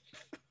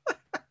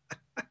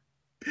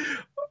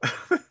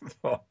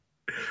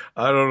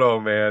 I don't know,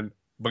 man.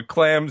 But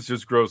clams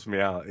just gross me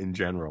out in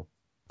general.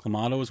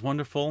 Clamato is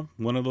wonderful.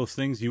 One of those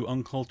things you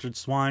uncultured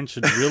swine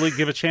should really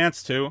give a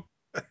chance to.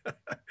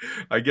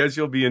 I guess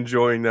you'll be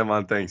enjoying them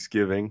on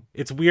Thanksgiving.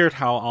 It's weird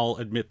how I'll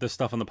admit this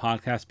stuff on the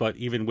podcast, but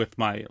even with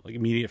my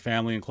immediate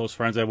family and close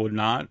friends, I would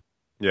not.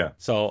 Yeah.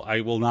 So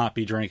I will not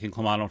be drinking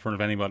Clamato in front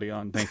of anybody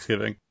on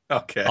Thanksgiving.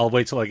 Okay. I'll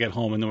wait till I get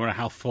home, and no matter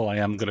how full I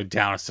am, I'm going to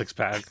down a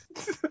 6-pack.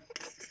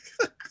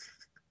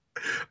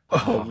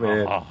 Oh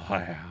man. Oh,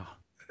 yeah.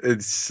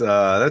 It's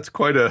that's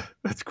quite a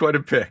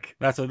pick.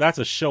 That's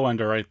a show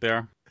ender right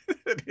there.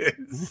 It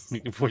is.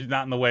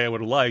 Not in the way I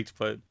would have liked,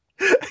 but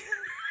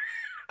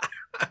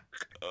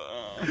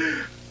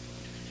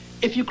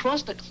If you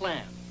crossed a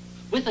clam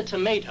with a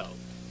tomato,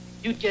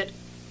 you'd get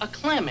a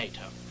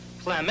clamato.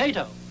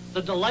 Clamato,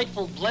 the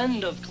delightful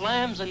blend of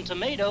clams and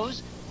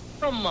tomatoes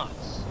from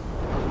Mott's.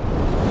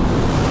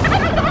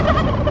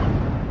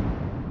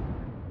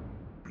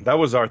 That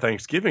was our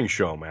Thanksgiving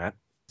show, Matt.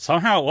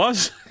 Somehow it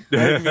was.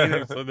 I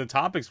mean, so the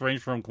topics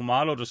range from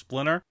Clamato to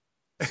Splinter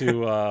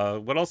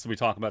to what else did we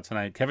talk about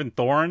tonight? Kevin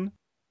Thorne,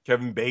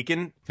 Kevin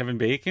Bacon,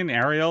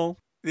 Ariel,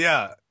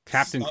 yeah,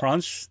 Captain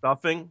Crunch,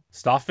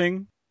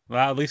 stuffing.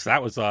 Well, at least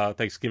that was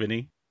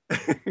Thanksgiving-y.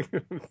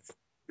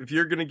 If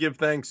you're gonna give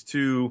thanks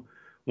to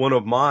one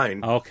of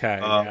mine. Okay.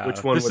 Yeah.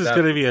 Which one? This would is that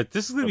gonna be?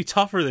 this is gonna be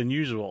tougher than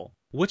usual.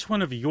 Which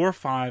one of your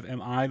 5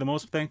 am I the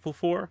most thankful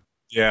for?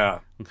 Yeah.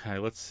 Okay,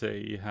 let's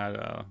see. You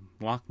had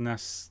Loch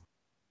Ness,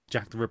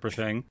 Jack the Ripper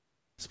thing,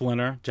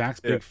 Splinter, Jack's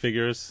Big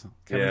Figures,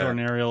 Kevin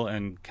Darnariel,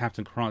 and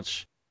Captain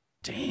Crunch.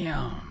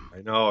 Damn.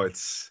 I know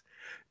it's.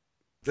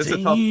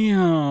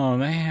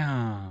 Damn.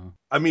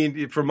 I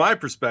mean, from my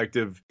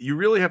perspective, you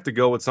really have to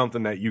go with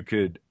something that you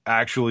could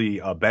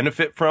actually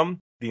benefit from.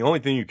 The only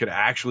thing you could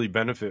actually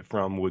benefit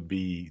from would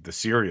be the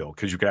cereal,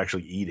 because you could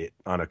actually eat it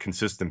on a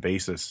consistent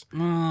basis.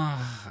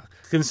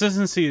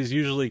 Consistency is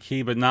usually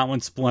key, but not when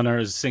Splinter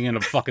is singing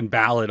a fucking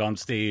ballad on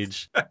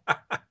stage.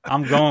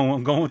 I'm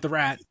going with the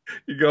rat.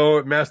 You go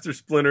with Master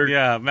Splinter.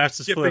 Yeah,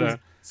 Master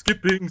Splinter.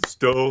 Skipping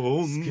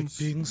stones.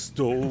 Skipping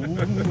stones.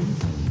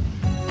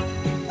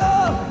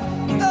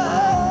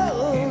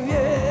 Oh,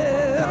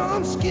 yeah,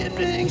 I'm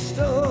skipping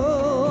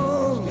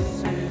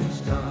stones.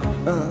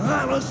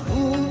 I'm a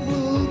school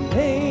blue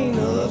pane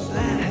of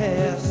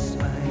glass.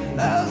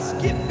 I'm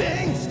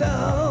skipping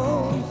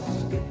stones.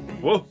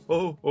 Whoa,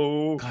 whoa,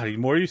 whoa. God, the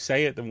more you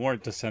say it, the more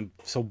it just sounds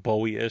so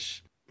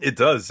Bowie-ish. It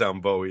does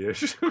sound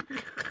Bowie-ish.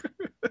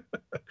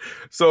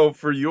 So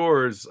for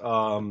yours,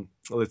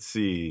 let's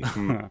see.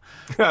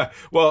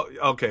 Well,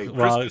 okay.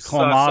 Well,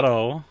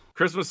 Clamato.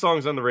 Christmas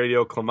songs on the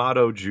radio,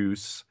 Clamato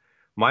Juice,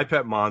 My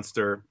Pet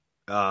Monster.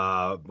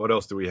 What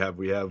else do we have?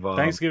 We have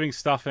Thanksgiving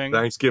Stuffing.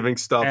 Thanksgiving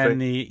Stuffing.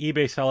 And the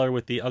eBay seller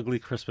with the ugly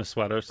Christmas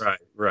sweaters.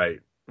 Right.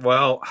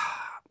 Well,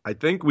 I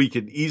think we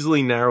could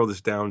easily narrow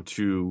this down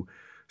to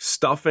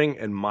Stuffing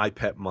and My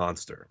Pet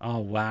Monster. Oh,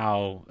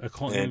 wow.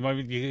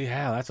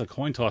 Yeah, that's a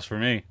coin toss for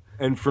me.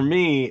 And for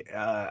me,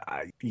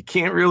 you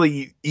can't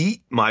really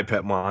eat My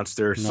Pet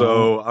Monster,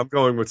 so I'm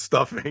going with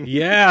Stuffing.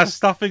 Yeah,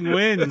 Stuffing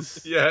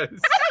wins. Yes.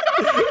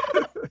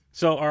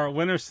 So our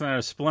winners tonight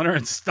are Splinter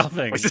and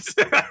Stuffing.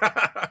 That's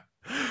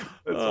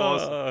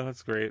awesome.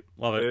 That's great.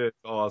 Love it. It's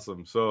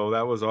awesome. So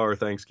that was our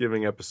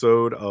Thanksgiving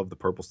episode of the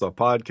Purple Stuff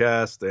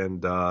Podcast.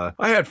 And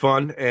I had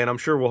fun, and I'm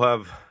sure we'll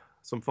have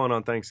some fun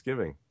on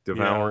Thanksgiving,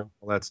 devouring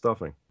all that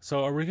stuffing.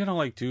 So are we going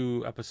to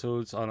do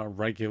episodes on a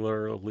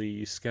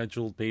regularly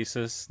scheduled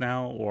basis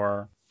now,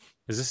 or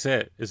is this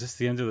it? Is this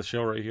the end of the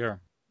show right here?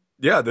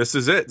 Yeah, this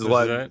is it.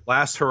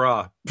 Last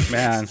hurrah.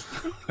 Man,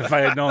 if I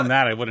had known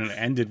that, I wouldn't have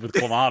ended with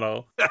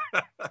Clamato.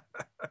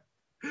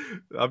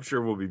 I'm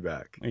sure we'll be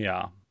back.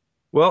 Yeah.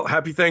 Well,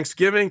 happy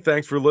Thanksgiving.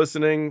 Thanks for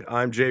listening.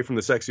 I'm Jay from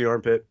the Sexy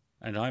Armpit.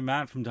 And I'm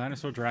Matt from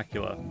Dinosaur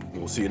Dracula.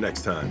 We'll see you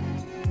next time.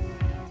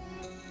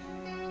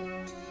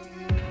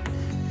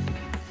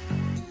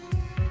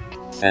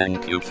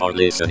 Thank you for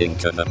listening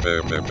to the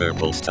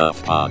Purple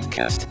Stuff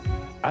Podcast.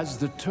 As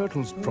the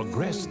turtles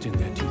progressed in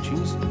their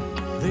teachings,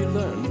 they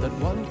learned that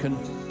one can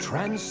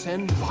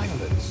transcend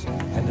violence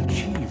and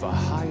achieve a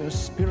higher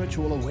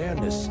spiritual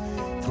awareness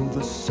through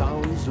the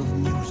sounds of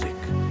music.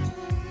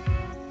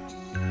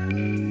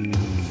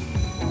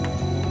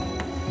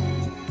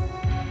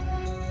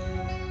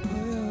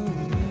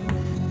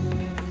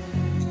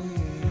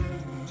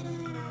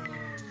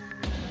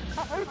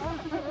 Ha ha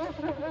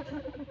ha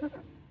ha!